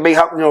bring Shake and Bake,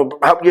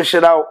 help your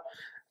shit out.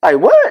 Like,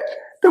 what?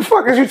 The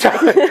fuck is you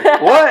talking?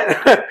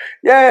 What?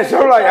 Yeah,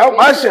 so I'm like, help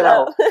my shit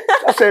out.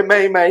 I said,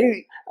 man,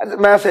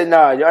 I said,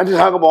 nah, I just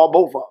hung up on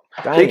both of them.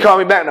 So he called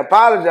me back and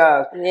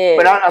apologized. Yeah.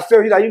 But I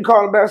still, he's like, you can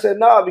call him back. I said,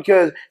 nah,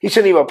 because he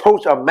shouldn't even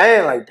approach a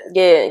man like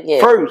that. Yeah.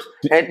 First.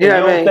 And, you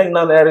know what I mean? Think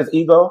none of that is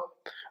ego?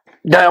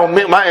 That on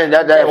my end.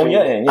 That on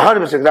your end. 100%,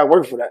 because I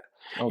work for that.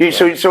 Okay.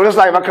 So it's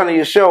like if I come to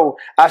your show,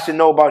 I should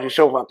know about your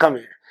show if I come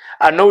here.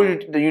 I know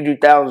you do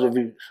thousands of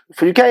views.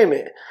 So you came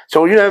in.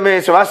 So you know what I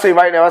mean? So I say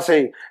right now,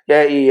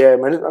 yeah,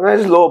 man,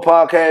 this little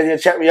podcast here,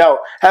 check me out.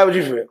 How would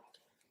you feel?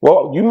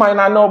 Well, you might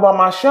not know about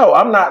my show.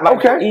 I'm not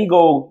like an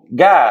ego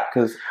guy,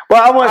 because. Well,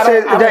 I want to say,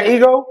 is that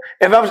ego?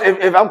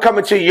 If I'm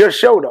coming to your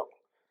show though,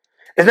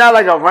 it's not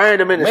like a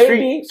random in the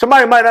street.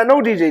 Somebody might not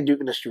know DJ Duke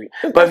in the street,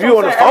 but if you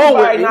on the phone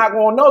with me, not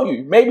gonna know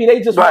you. Maybe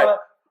they just want to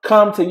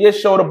come to your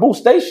show to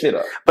boost their shit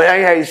up. But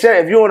how you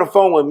said, if you're on the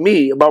phone with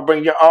me about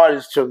bringing your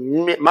artist to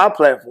my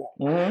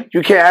platform,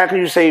 you can't. How can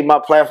you say my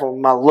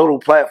platform, my little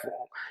platform?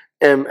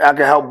 And I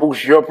can help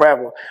boost your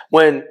platform.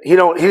 When he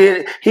was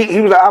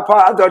like, I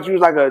thought you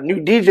was like a new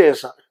DJ or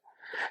something.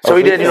 So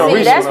he didn't do no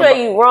research. That's where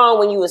you wrong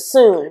when you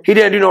assume. He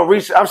didn't do no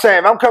research. I'm saying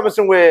if I'm coming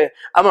somewhere,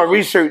 I'm gonna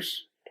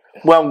research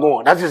where I'm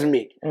going. That's just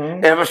me.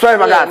 And especially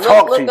if I gotta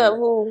talk to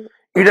you.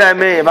 You know what I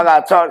mean? If I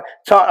gotta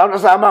talk, I'm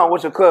just like, I'm out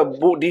with your club,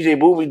 DJ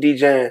Booby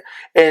DJing.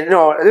 And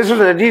this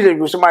was in a DJ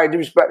group, somebody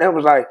disrespect him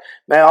was like,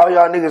 man, all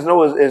y'all niggas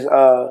know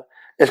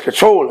is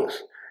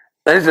controllers.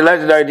 And it's the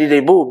legendary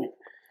DJ Booby.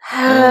 See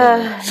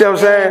what I'm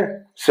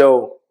saying?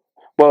 So,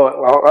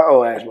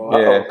 well, Ashmore.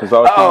 Yeah, because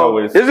all I know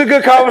is... This is a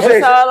good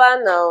conversation. That's all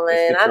I know,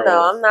 man. I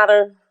know. I'm not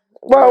a...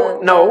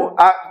 Well, no.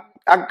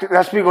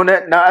 I speak on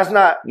that. No, that's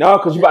not... No,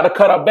 because you about to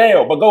cut a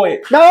bail, but go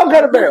ahead. No, I'm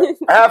cut a bail.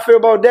 How I feel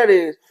about that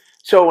is,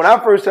 so when I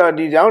first started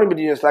DJ, I only been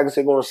DJing, like I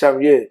said, going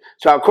 7 years.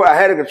 So I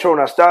had a control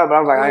when I started, but I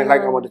was like, I ain't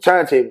like I want the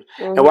turntables.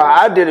 And why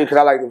I did it, because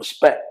I like the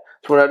respect.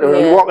 So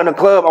when you walk in the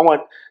club, I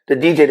want the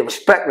DJ to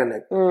respect the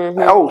nigga.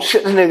 Like, oh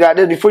shit, this nigga got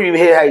this before you even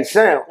hear how he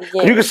sound.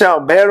 You can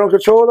sound bad on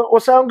controller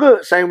or sound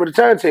good. Same with the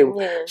turntable.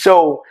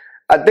 So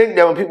I think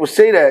that when people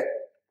say that,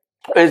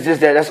 it's just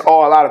that's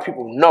all a lot of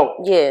people know.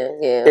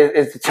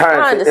 It's the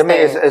turntable. I mean,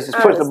 it's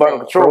push the button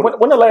control.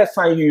 When the last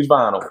time you used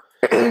vinyl?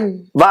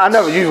 I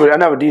never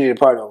DJ a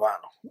party on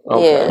vinyl.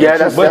 Okay. Yeah,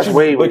 that's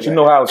way. But you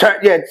know how. So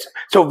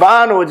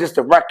vinyl is just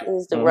the record.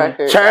 It's the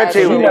record. You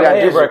Turntable, never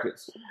had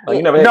records.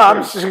 You never had. No,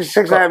 I'm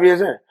 6.5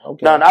 years in.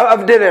 Okay. No, I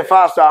did it at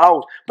 5-star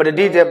house, but the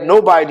DJ,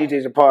 nobody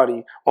DJs a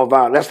party on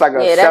vinyl. That's like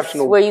an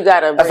exceptional. That's where you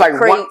gotta bring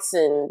crates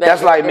and.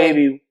 That's like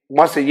maybe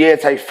once a year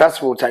type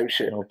festival type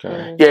shit.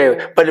 Okay.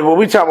 Yeah, but what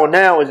we talking about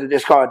now is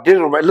it's called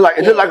digital. It look like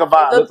a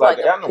vinyl. It looks like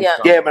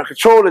yeah, but the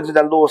controllers is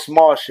that little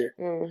small shit.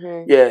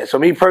 Yeah, so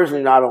me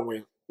personally, I don't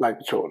really like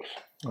controllers.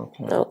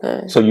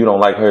 Okay. So you don't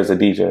like her as a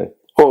DJ?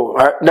 Oh,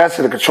 that's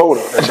the controller,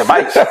 the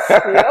device.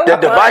 The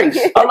device.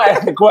 I'm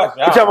asking the question.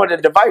 You're talking about the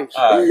device.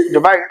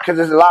 Device, because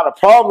there's a lot of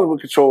problems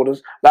with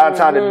controllers. A lot of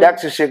times the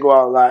decks and shit go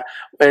out a lot.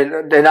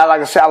 And I like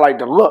I said, I like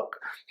the look.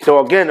 So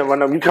again, when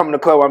you come in the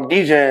club, I'm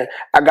DJing,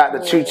 I got the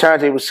 2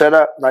 turntables set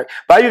up. But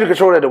I use the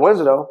controller at the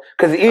Windsor though,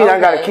 because I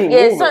got to keep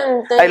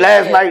moving. Like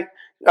last night,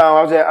 I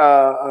was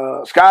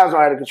at Sky's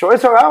on had a controller.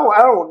 So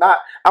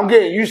I'm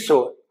getting used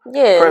to it.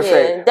 Yeah, per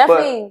se.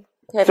 Definitely.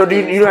 So do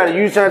you know how to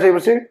use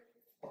turntables too?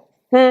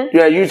 You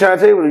got to use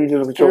turntable or you do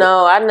the controller?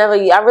 No, I never.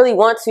 I really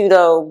want to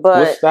though, but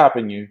what's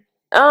stopping you?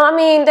 I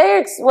mean,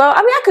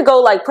 I could go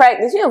like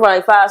practice. You know,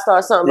 like 5-star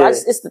or something. But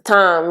it's the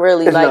time,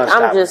 really. It's like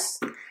I'm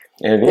just.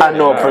 I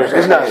know a person.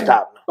 It's not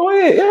stopping. Go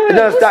ahead. It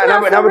doesn't stop. And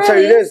I'm gonna tell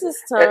you this: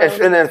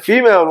 in the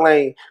female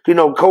lane,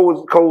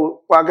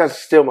 Cole. Well, I guess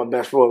still my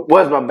best friend.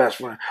 Was my best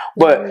friend,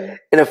 but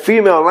in the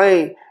female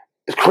lane,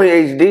 it's Queen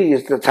HD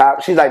is the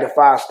top. She's like the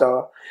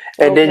 5-star.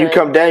 And then you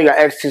come down, you got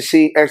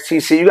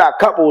XTC. You got a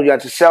couple, you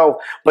got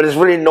yourself, but it's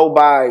really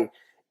nobody.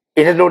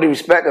 It has no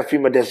respect of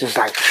female that's just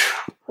like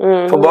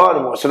for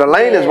Baltimore. So the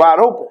lane is wide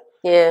open.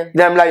 Yeah.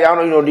 Then I'm like, I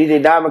don't know,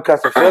 DJ Diamond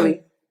Cuts of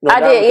Philly.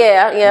 I did,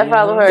 I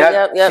follow her.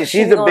 Yep.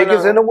 She's the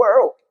biggest in the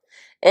world.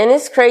 And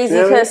it's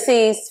crazy because,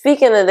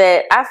 speaking of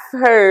that, I've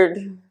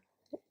heard.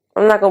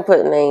 I'm not gonna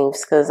put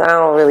names because I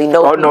don't really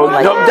know. Oh no!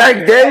 Thank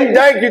you.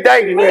 Because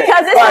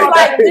it's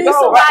like do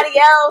somebody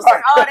else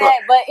and all that.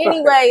 But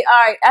anyway,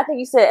 all right. I think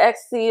you said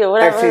XC or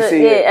whatever.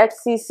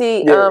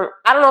 XCC. Yeah.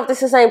 I don't know if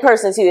this is the same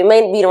person too. It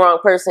may be the wrong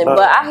person,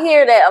 but I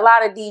hear that a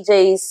lot of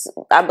DJs.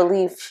 I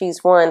believe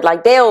she's one.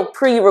 Like they'll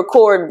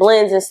pre-record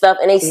blends and stuff,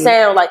 and they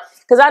sound like.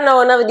 Because I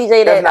know another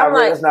DJ that I'm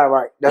like. That's not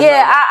right.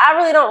 I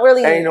really don't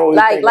really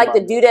like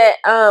to do that.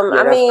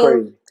 I mean,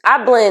 crazy.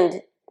 I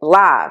blend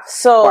live,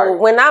 so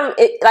when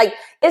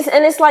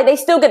it's like they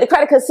still get the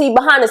credit because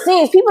behind the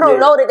scenes people don't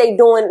know that they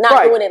doing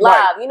it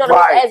live. You know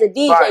what I mean? As a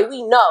DJ,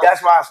 we know.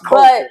 That's why it's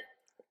culture.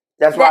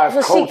 That's why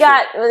it's culture. She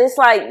got. It's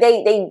like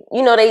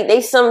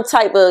they some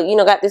type of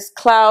got this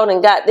cloud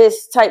and got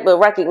this type of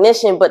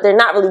recognition, but they're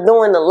not really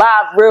doing the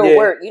live real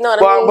work. You know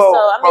what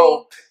I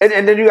mean?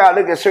 And then you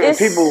gotta look at certain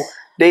people.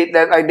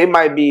 They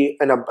might be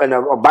in a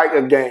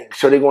biker gang,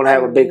 so they're gonna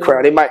have a big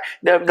crowd. They might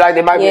be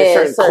in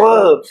certain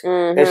clubs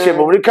and shit.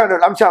 But when it comes to,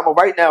 I'm talking about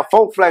right now,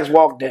 Funk Flex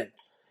walked in,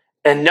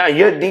 and now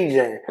you're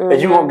DJing,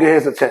 and you gonna get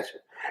his attention.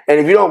 And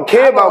if you don't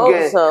care about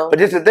getting, but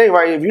this is the thing,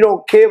 right? If you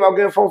don't care about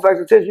getting Funk Flex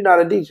attention, you're not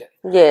a DJ.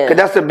 Yeah, because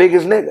that's the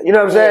biggest nigga. You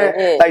know what I'm saying?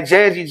 Yeah. Like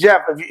Jazzy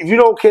Jeff. If you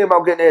don't care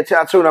about getting their attention,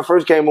 I told you when I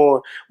first came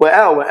on when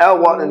L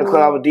walked in the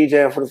club, I was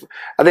DJing for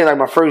I think like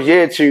my first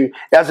year or two.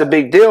 That's a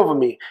big deal for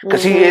me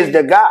because he is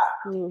the guy.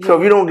 So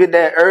if you don't get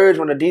that urge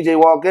when the DJ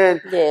walk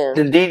in,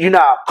 then you're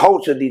not a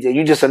culture DJ.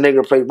 You just a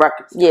nigga play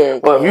records. Yeah.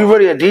 But if you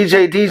really a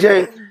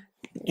DJ,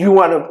 you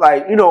want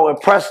to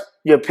impress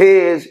your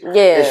peers and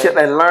shit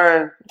and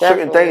learn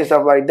certain things and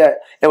stuff like that.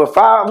 And with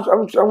Five,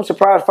 I'm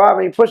surprised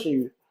Five ain't pushing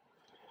you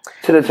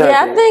to the time.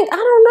 Yeah, I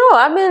don't know.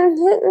 I've been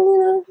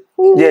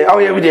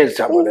hitting, we did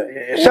talk about that.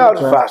 Yeah. Shout out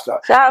to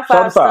 5-star. Shout out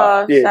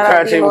 5-star. Yeah, shout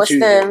out to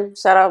STEM.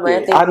 Shout out,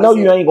 man. I know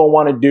you ain't gonna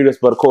want to do this,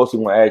 but of course we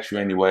want to ask you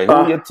anyway. Who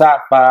are your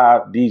top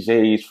 5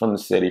 DJs from the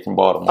city, from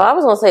Baltimore? I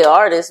was gonna say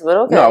artists, but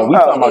okay. No, we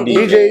talking about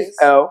DJs.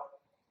 L.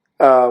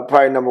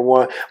 Probably number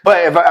 1.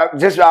 But if I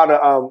just out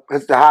of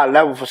it's the high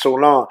level for so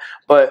long,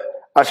 but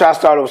I try to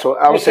start over. So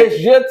I would say it's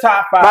your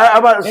top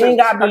 5. It ain't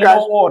got to be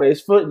no order.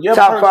 It's for your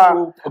top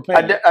personal 5.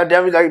 Opinion. I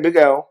definitely like Big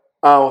L.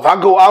 If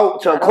I go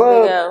out to a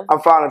club, I'm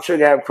finding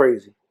Trigger Have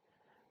Crazy.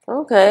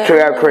 Okay.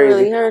 Trigger Have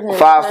Crazy. Really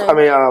 5. I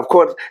mean, of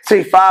course,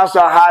 see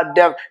 5-star high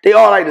def. They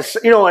all like the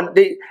and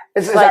they.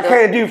 I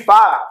can't do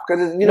 5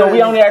 because we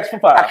only ask for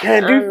 5. I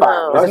can't do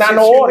 5. It's not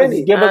no order.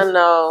 Give us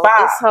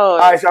 5. It's hard. All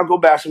right, so I'll go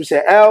back. So we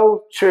said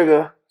L,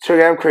 Trigger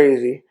Have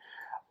Crazy,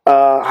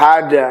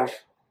 high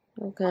def.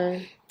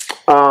 Okay.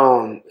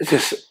 It's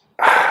just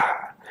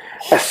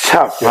that's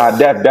tough. High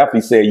def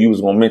definitely said you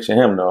was gonna mention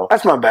him though.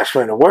 That's my best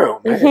friend in the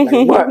world, man.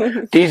 Like, what?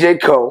 DJ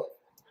Cole,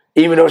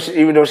 even though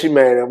she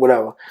mad or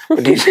whatever, but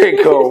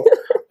DJ Cole.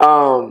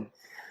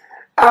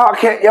 I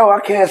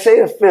can't say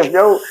the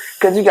 5th,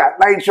 because you got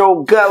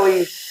Nitro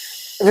Gully.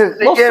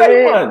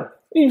 Say one.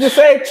 You just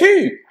say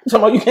 2.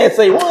 Somebody you can't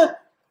say 1.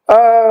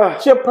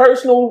 It's your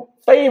personal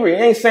favorite.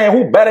 You ain't saying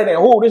who better than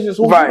who. This is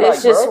who you like,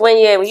 it's just bro. when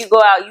you go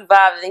out, you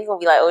vibe, and then you're gonna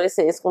be like,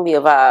 it's gonna be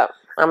a vibe.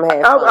 I'm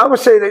having fun. I would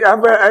say that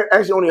I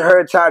actually only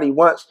heard Toddy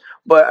once,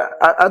 but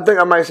I think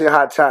I might say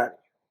Hot Toddy.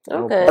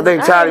 Okay. I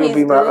think Toddy would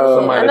be my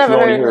somebody that you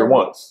only heard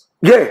once.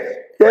 Yeah,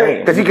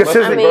 because he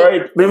consistently.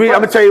 I'm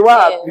gonna tell you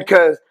why.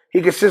 Because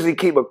he consistently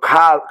keep a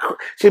high.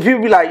 See,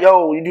 people be like,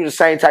 "Yo, you do the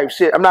same type of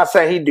shit." I'm not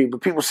saying he do,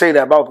 but people say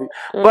that about people.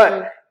 Mm-hmm.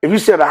 But if you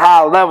set a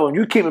high level,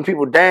 you keeping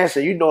people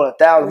dancing, you doing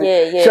 1,000.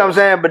 Yeah. See what I'm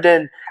saying? But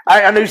then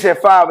I know you said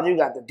 5, but you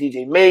got the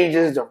DJ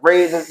Majors, the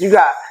Raisins, you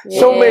got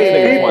so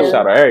many people. One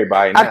shot of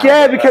everybody. Now, I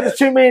can't because there's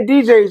too many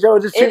DJs, yo.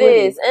 Just too many.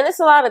 It is, and it's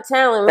a lot of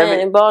talent, man,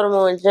 in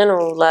Baltimore in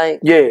general.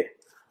 Like,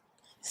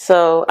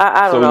 So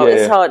I don't know.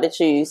 It's hard to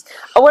choose.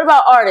 Oh, what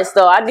about artists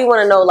though? I do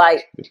want to know,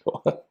 like,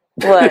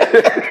 what?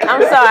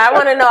 I'm sorry. I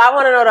want to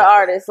know the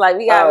artists. Like,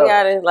 we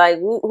gotta like,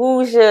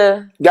 who's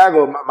your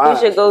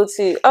who's your go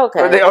to?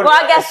 Okay. Well,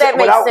 I guess that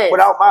makes sense.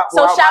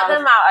 So shout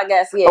them out, I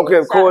guess. Yeah. Okay,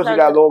 of course we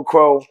got Lil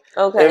Crow.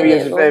 Okay. Envy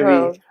is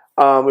Envy.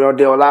 We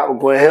deal a lot with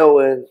Gwen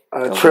Hilton,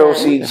 Trill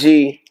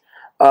CG.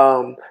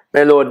 Man,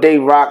 Lil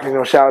Dave Rock.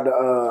 Shout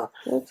out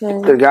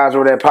to the guys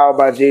over there, powered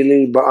by J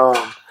Lee. But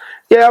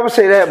yeah, I would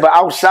say that. But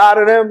outside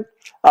of them,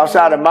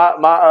 outside of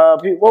my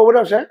people, what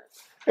up, Shaq?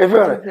 Hey,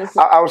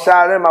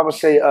 outside of them, I would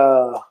say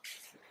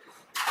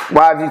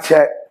YG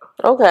Tech.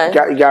 Okay.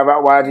 You got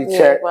about YG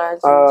Tech.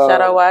 YG. Shout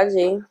out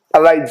YG. I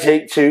like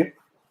Jake too.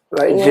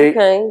 Jake.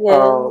 Okay,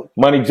 yeah.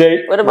 Money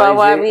Jake. What about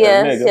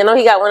YBS? You know,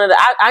 he got one of the.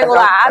 I ain't gonna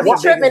lie. I be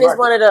tripping is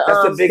one of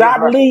the.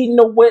 Stop leading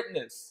the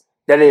witness.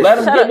 That is. Let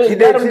him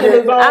get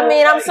his own. I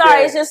mean, I'm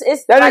sorry. It's just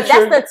that's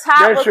the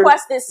top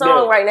requested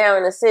song right now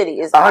in the city.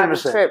 It's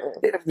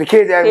 100%. The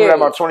kids asked me that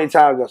about 20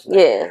 times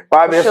yesterday. Yeah.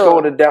 YBS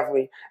stole it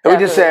definitely. And we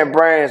just saying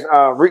brands.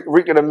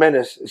 Rika the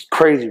Menace is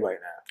crazy right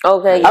now.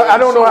 Okay. I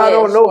don't know how I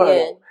don't know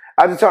her.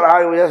 I just talked to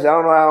Hollywood yesterday. I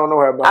don't know how I don't know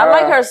her. But I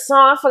like her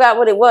song. I forgot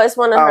what it was. It's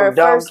one of her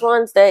first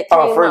ones that came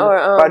out.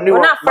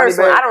 Well, not first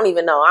one. I don't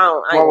even know.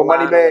 I don't.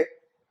 Moneybag.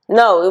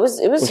 No, it was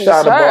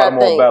just her. I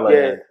think.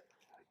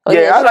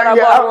 Yeah. I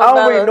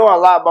don't really know a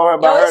lot about her,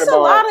 but I heard it's a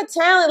lot of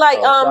talent. Like,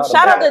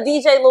 shout out to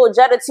DJ Lil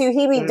Jetta too.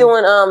 He be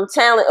doing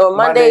talent or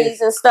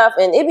Mondays and stuff,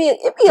 and it be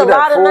a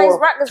lot of nice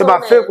records. So my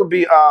fifth would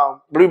be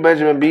Blue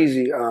Benjamin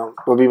Beezy.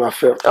 Would be my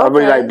fifth. I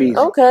really like Beezy.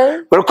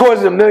 Okay, but of course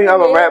there's a million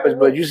other rappers.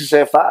 But you should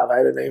say 5. I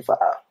had to name 5.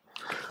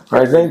 All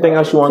right, is there anything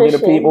else you want to get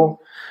to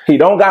people? He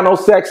don't got no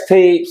sex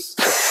tapes.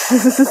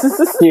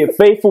 He a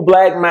faithful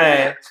black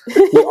man.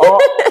 He all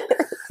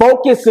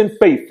focused and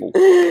faithful.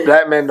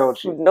 Black men don't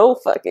cheat. No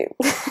fucking.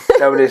 That's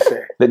what they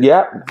say.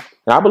 Yeah,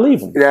 I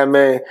believe him. Yeah,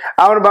 man.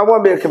 I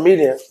want to be a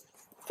comedian.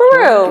 For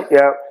real?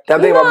 Yeah. I'm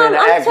thinking about being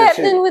an actor tapped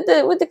in with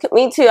the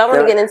me too. I want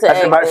to get into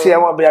acting. See, I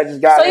want to be. I just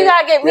got. So you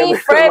gotta get me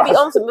and Fred.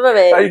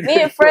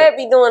 Me and Fred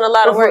be doing a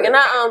lot of work,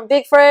 and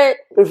Big Fred,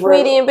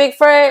 comedian Big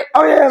Fred.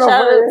 Oh yeah, shout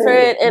out to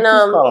Fred and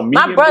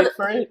my brother.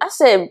 I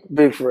said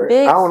Big Fred.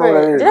 Big I don't Fred. know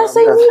what that is. Did I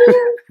say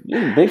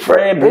medium? Big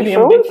Fred,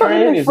 medium, Big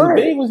Fred. Is he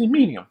big? Was he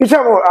medium? You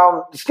talking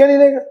about skinny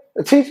nigga,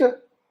 the teacher?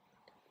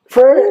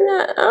 Fred?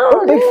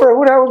 Big Fred.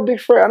 What the hell was Big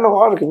Fred? I know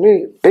all the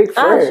comedians. Big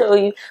Fred. I'll show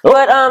you.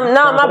 But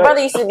no, my brother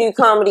used to do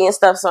comedy and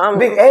stuff, so I'm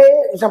Big Ed?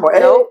 You talking about Ed?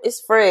 Nope,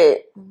 it's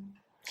Fred.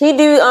 He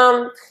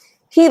do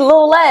he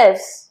little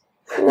laughs.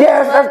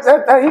 Yeah,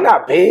 he's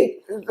not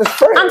big. It's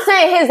Fred. I'm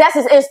saying that's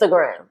his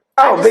Instagram.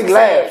 Oh, Big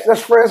Laughs.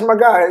 That's Fred's my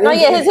guy. No,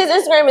 his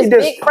Instagram is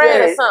Big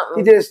Fred or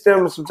something. He did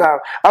stem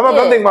sometimes. I'm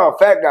thinking about a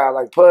fat guy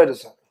like Pud or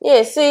something.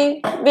 Yeah,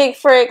 see? Big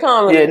Fred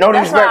comedy. Yeah, no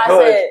disrespect,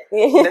 Pud.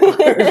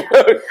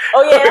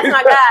 Oh, yeah, that's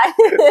my guy.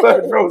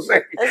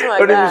 That's my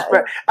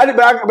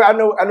guy.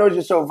 I know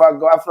just so if I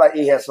go, I feel like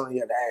he has something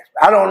you have to ask.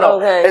 I don't know.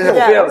 Okay. It's a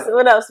feeling.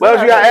 What else? What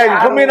else you got to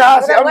ask me? Put me in the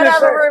hot seat. What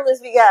other rumors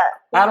we got?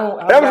 That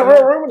was a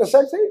real rumor, the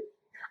sex tape?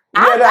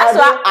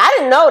 I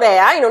didn't know that.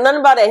 I ain't know nothing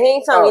about that. He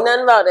ain't telling me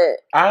nothing about that.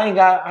 I ain't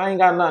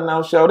got nothing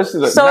else, show. This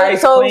is a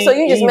so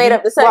you just made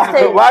up the sex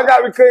tape. Why I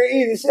gotta be clean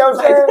easy? See what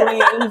I'm saying?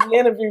 Clean easy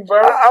interview, bro.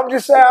 I'm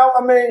just saying.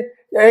 I mean,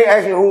 they ain't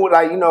asking who,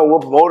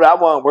 what promoter I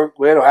want to work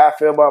with or how I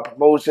feel about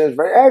promotions.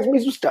 But ask me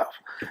some stuff.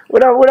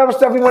 Whatever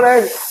stuff you want to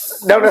ask.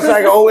 That's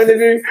like an old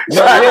interview.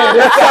 No,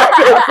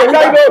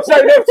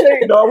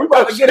 we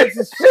about to get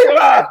into shit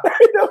live.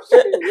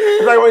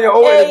 It's like when you're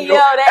old interview.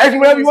 Ask me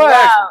whatever you want to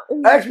ask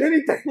me. Ask me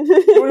anything.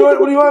 What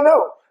do you want to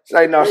know? It's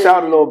like, no, shout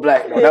out to Little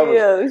Black. No, that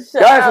was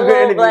some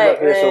good interviews up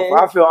here so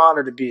far. I feel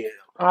honored to be here.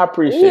 I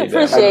appreciate that.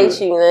 We appreciate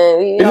you,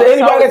 man. Is there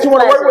anybody that you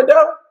want to work with,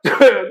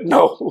 though?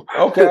 No.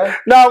 Okay.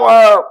 No,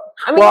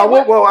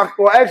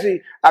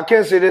 actually, I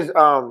can't say this.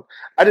 I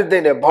just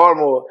think that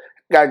Baltimore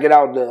got to get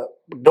out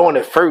doing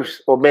it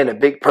first or being a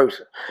big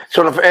person.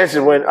 So, for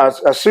instance, when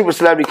a super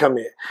celebrity come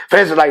in, for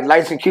instance, like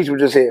Lights and Keisha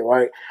was just here,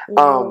 right?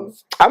 I'm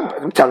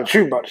telling the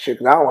truth about the shit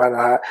because I don't want to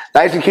hide.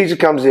 Lights and Keisha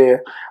comes in.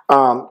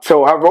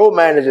 So her road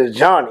manager is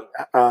Johnny.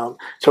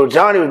 So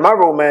Johnny was my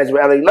road manager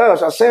with LA Love.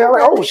 So I said,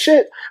 oh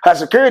shit, her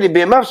security,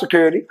 BMF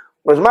security,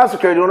 was my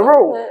security on the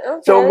road.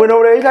 Okay. So went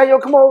over there. He's like, yo,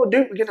 come over,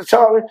 dude, get to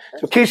talking.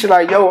 So Keisha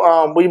like,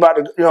 yo, we about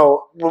to,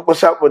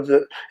 what's up with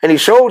any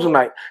shows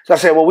tonight? So I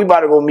said, well, we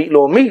about to go meet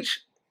Lil Meech.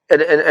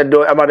 And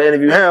I'm about to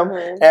interview him.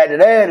 Mm-hmm. After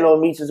that, Lil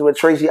Meech is with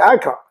Tracy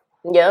Icon.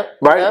 Yep.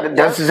 Right? Yep.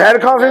 That's just had a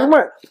conversation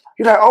with.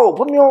 He's like, oh,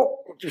 put me on.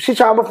 She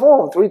trying to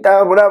perform,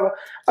 3,000, whatever.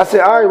 I said,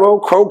 all right, well,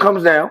 Crow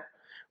comes down.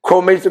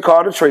 Crow makes the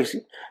call to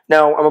Tracy.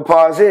 Now, I'm going to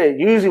pause here.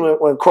 Usually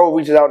when Crow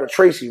reaches out to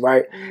Tracy,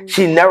 right,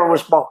 she never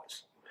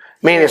responds.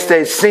 meaning it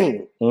stays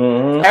seen.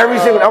 Every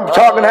single, I'm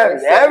talking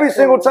heavy, every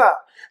single time.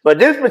 But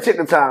this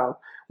particular time,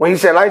 when he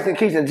said Light-Skinned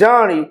Keisha and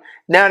Johnny,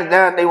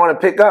 now they want to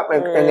pick up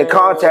and they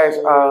contact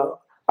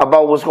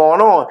about what's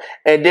going on.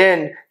 And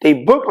then they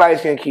booked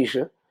Light-Skinned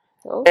Keisha,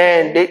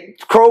 and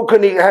Crow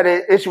couldn't even had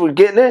an issue with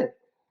getting in.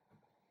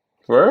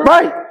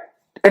 Right.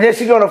 And then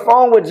she on the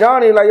phone with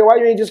Johnny, like, yo, why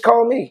you ain't just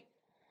call me?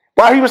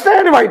 While he was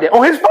standing right there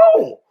on his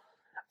phone.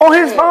 On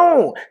his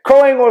phone.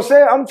 Crow ain't gonna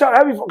say it. I'm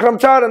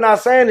tired of not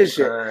saying this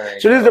shit.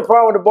 So this is the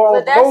problem with the ball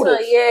voters.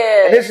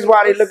 And this is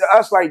why they look at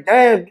us like,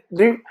 damn,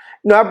 dude.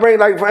 You know, I bring,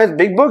 like, for instance,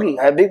 Big Boogie.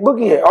 I had Big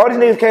Boogie here. All these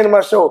niggas came to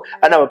my show.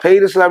 I never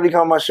paid a celebrity to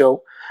come to my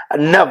show. I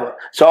never.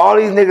 So all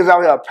these niggas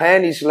out here are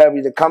paying these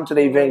celebrities to come to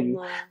their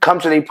venue, come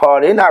to their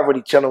party. They're not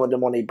really chilling with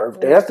them on their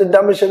birthday. That's the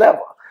dumbest shit ever.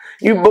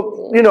 You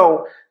book, you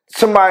know,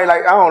 somebody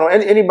like, I don't know,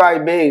 anybody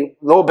big,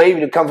 Lil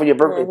Baby to come for your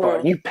birthday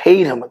party. You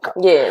paid him to come.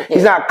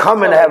 He's not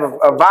coming to have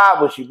a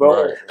vibe with you,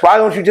 bro. So why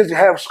don't you just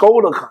have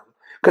Skoda come?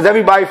 Because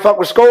everybody fuck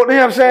with Skoda, you know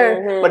what I'm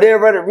saying? But they'd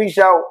rather reach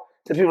out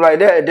to people like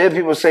that. And then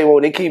people say,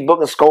 well, they keep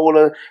booking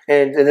Skoda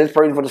and this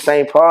person for the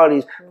same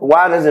parties. But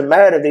why does it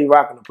matter if they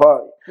rocking the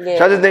party?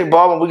 So I just think,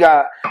 Baldwin, we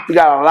got a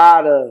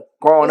lot of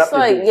growing up to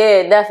do.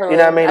 Definitely. You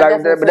know what I mean?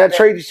 Like, but that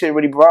Tracy shit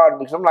really bothered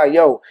me. Because I'm like,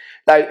 yo,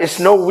 like, it's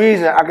no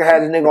reason I could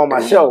have this nigga on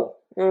my show.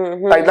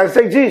 Like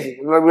say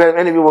Jeezy. Like, we have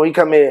an interview when we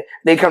come in,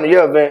 they come to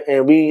your event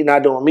and we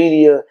not doing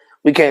media.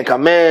 We can't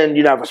come in.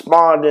 You're not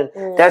responding.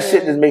 That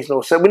shit just makes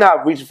no sense. We're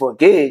not reaching for a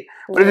gig,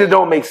 but it just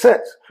don't make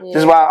sense. This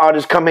is why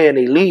artists come here and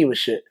they leave and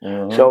shit.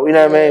 So, you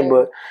know what I mean?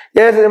 But,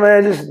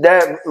 man, just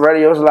that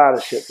radio is a lot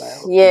of shit, man.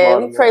 Yeah,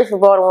 we pray for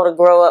Baltimore to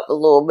grow up a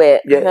little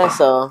bit. That's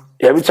all.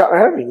 Yeah, we talking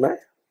heavy, man.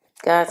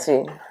 Got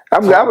to.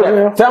 Tell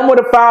them where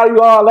to follow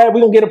you all at.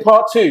 We're going to get a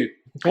part 2.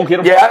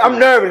 I'm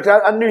nervous.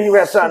 I knew you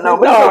had something. No,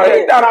 but it's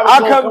okay.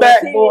 I'll come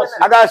back.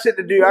 I got shit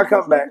to do. I'll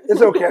come back.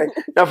 It's okay.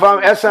 Now, if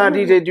I'm S-Sign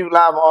DJ Duke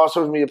live on all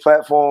social media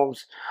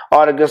platforms,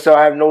 all the good stuff.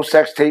 I have no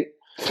sex tape.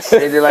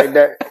 Anything like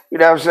that. You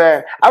know what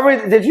I'm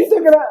saying? Did you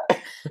think of that?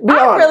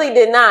 I really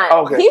did not.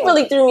 Okay. He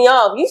really threw me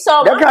off. You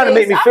saw that kind of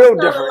made me feel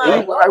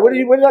different. Like, where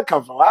did that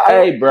come from?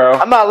 Hey, bro.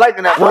 I'm not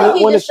liking that.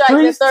 When the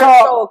streets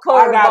talk,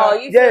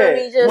 you feel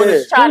me?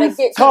 Just trying to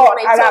get talk.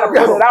 I gotta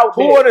put it out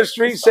there. Who on the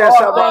street said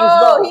something?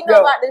 Oh, he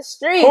know about the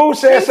street. Who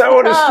said something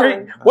on the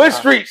street? What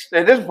streets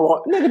at this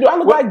point? Nigga, do I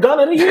look like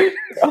Gunna to you?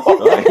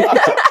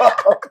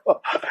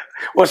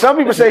 Well, some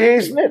people say he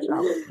ain't snitch.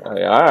 All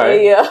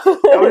right. Yeah. That's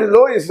what his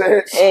lawyer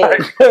said.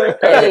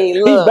 Hey,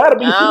 look. He better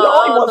be the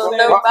only one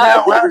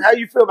saying. How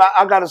you feel about?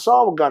 I got a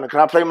song with Gunna. Can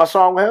I play my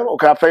song with him, or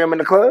can I play him in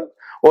the club,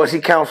 or is he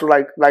counsel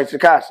like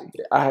Tekashi?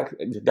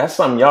 That's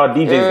something y'all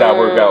DJs got to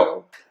work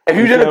out. If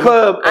you in the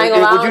club, I ain't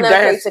gonna lie, would you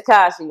dance?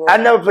 Tekashi. I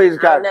never played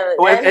Tekashi.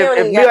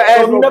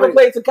 If you never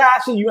played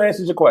Tekashi, you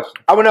answered your question.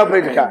 I would never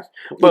play Tekashi.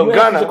 But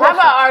Gunna. How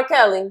about R.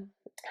 Kelly?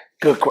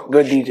 Good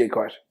DJ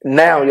question.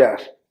 Now,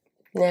 yes.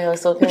 Now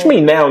it's okay. What you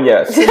mean now,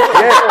 yes?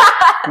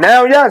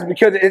 Now, yes,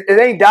 because it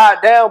ain't died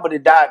down, but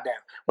it died down.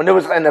 When it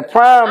was in the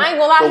prime, I ain't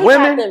gonna lie, he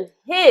got them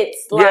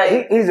hits.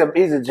 Like, he's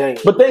a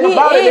genius. But think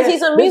about it,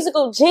 he's a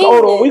musical genius.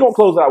 Hold on, we gonna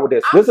close out with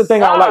this. This is the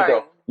thing I don't like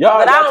though.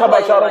 Y'all talk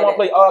about y'all don't want to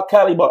play R.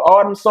 Kelly, but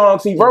all them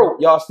songs he wrote,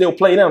 y'all still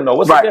play them though.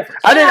 What's the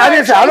difference? I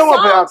didn't say I don't want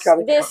to play R.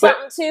 Kelly. Did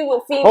something too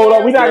with females. Hold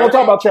on, we not gonna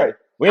talk about Trey.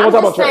 We ain't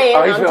gonna talk about Trey.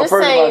 I'm just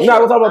saying. We're not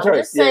gonna talk about Trey.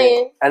 Just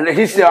saying. And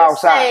he's still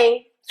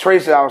outside.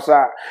 Trace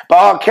outside. But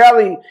R.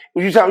 Kelly,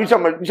 you talking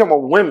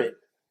about women,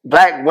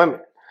 black women.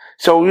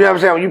 So you know what I'm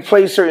saying? When you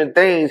play certain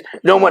things, you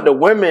don't want the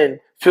women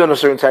feeling a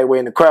certain type of way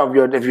in the crowd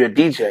if you're a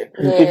DJ.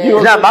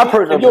 It's not my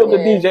personal opinion.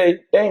 If you're the DJ,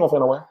 they ain't gonna feel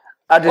no way.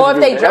 I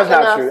disagree with that. That's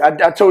not true. I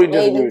totally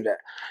disagree with that.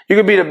 You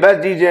can be the best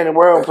DJ in the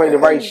world and play the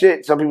right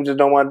shit. Some people just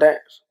don't want to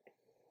dance.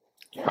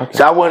 Okay.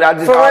 So I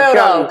just for real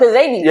though, because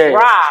they be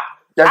dry.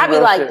 I be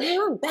like,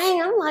 damn,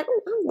 bang. I'm like,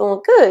 I'm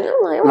doing good.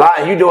 I'm like,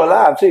 and you do it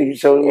live too,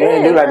 so you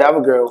ain't do like the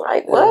other girl.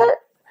 Like what?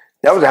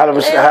 That was a hell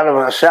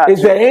of a shot.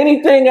 Is there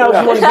anything else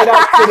you want to get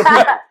out to the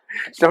people?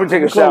 So let me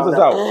take a shot.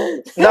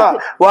 No,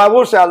 well, I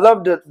will say I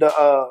love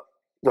the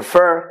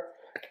fur.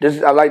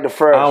 I like the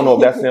fur. I don't know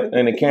if that's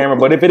in the camera,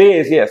 but if it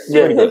is, yes.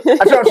 Yeah. I'm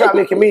trying to be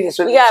a comedian.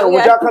 So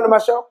would y'all come to my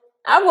show?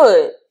 I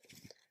would.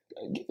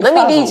 Let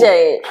me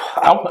DJ it.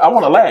 I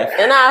want to laugh.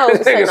 And I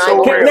hope say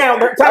so now,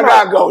 I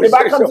gotta go. If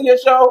I come to your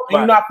show and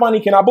you're not funny,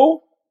 can I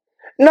boo?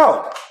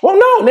 No. Well,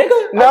 no,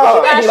 nigga. No.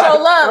 You gotta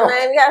show love,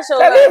 man. You gotta show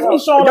love. That is me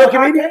showing love.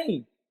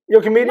 You're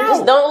a comedian?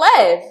 Just don't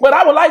laugh. But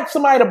I would like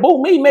somebody to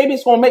boo me. Maybe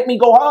it's gonna make me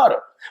go harder.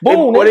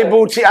 Boo, they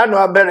boo T.I. I know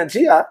I'm better than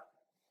T.I.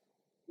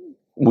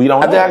 We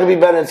don't. I think I can be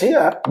better than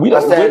T.I. We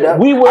don't stand up.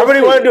 I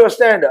really want to do a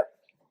stand up.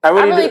 I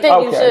really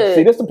think you should.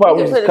 See, this is the part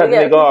we just cut the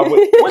nigga off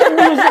with. Where the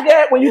music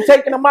at when you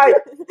taking the mic?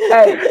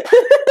 Hey,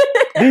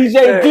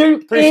 DJ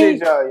Duke,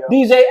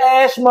 DJ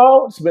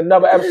Ashmo. It's been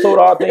another episode of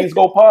All Things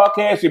Go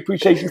podcast. We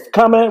appreciate you for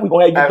coming. We're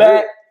gonna have you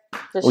back.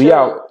 We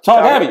out.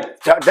 Talk heavy.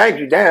 Thank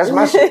you. Damn, that's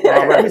my shit.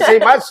 Let me say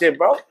my shit,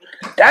 bro.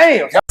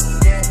 Damn.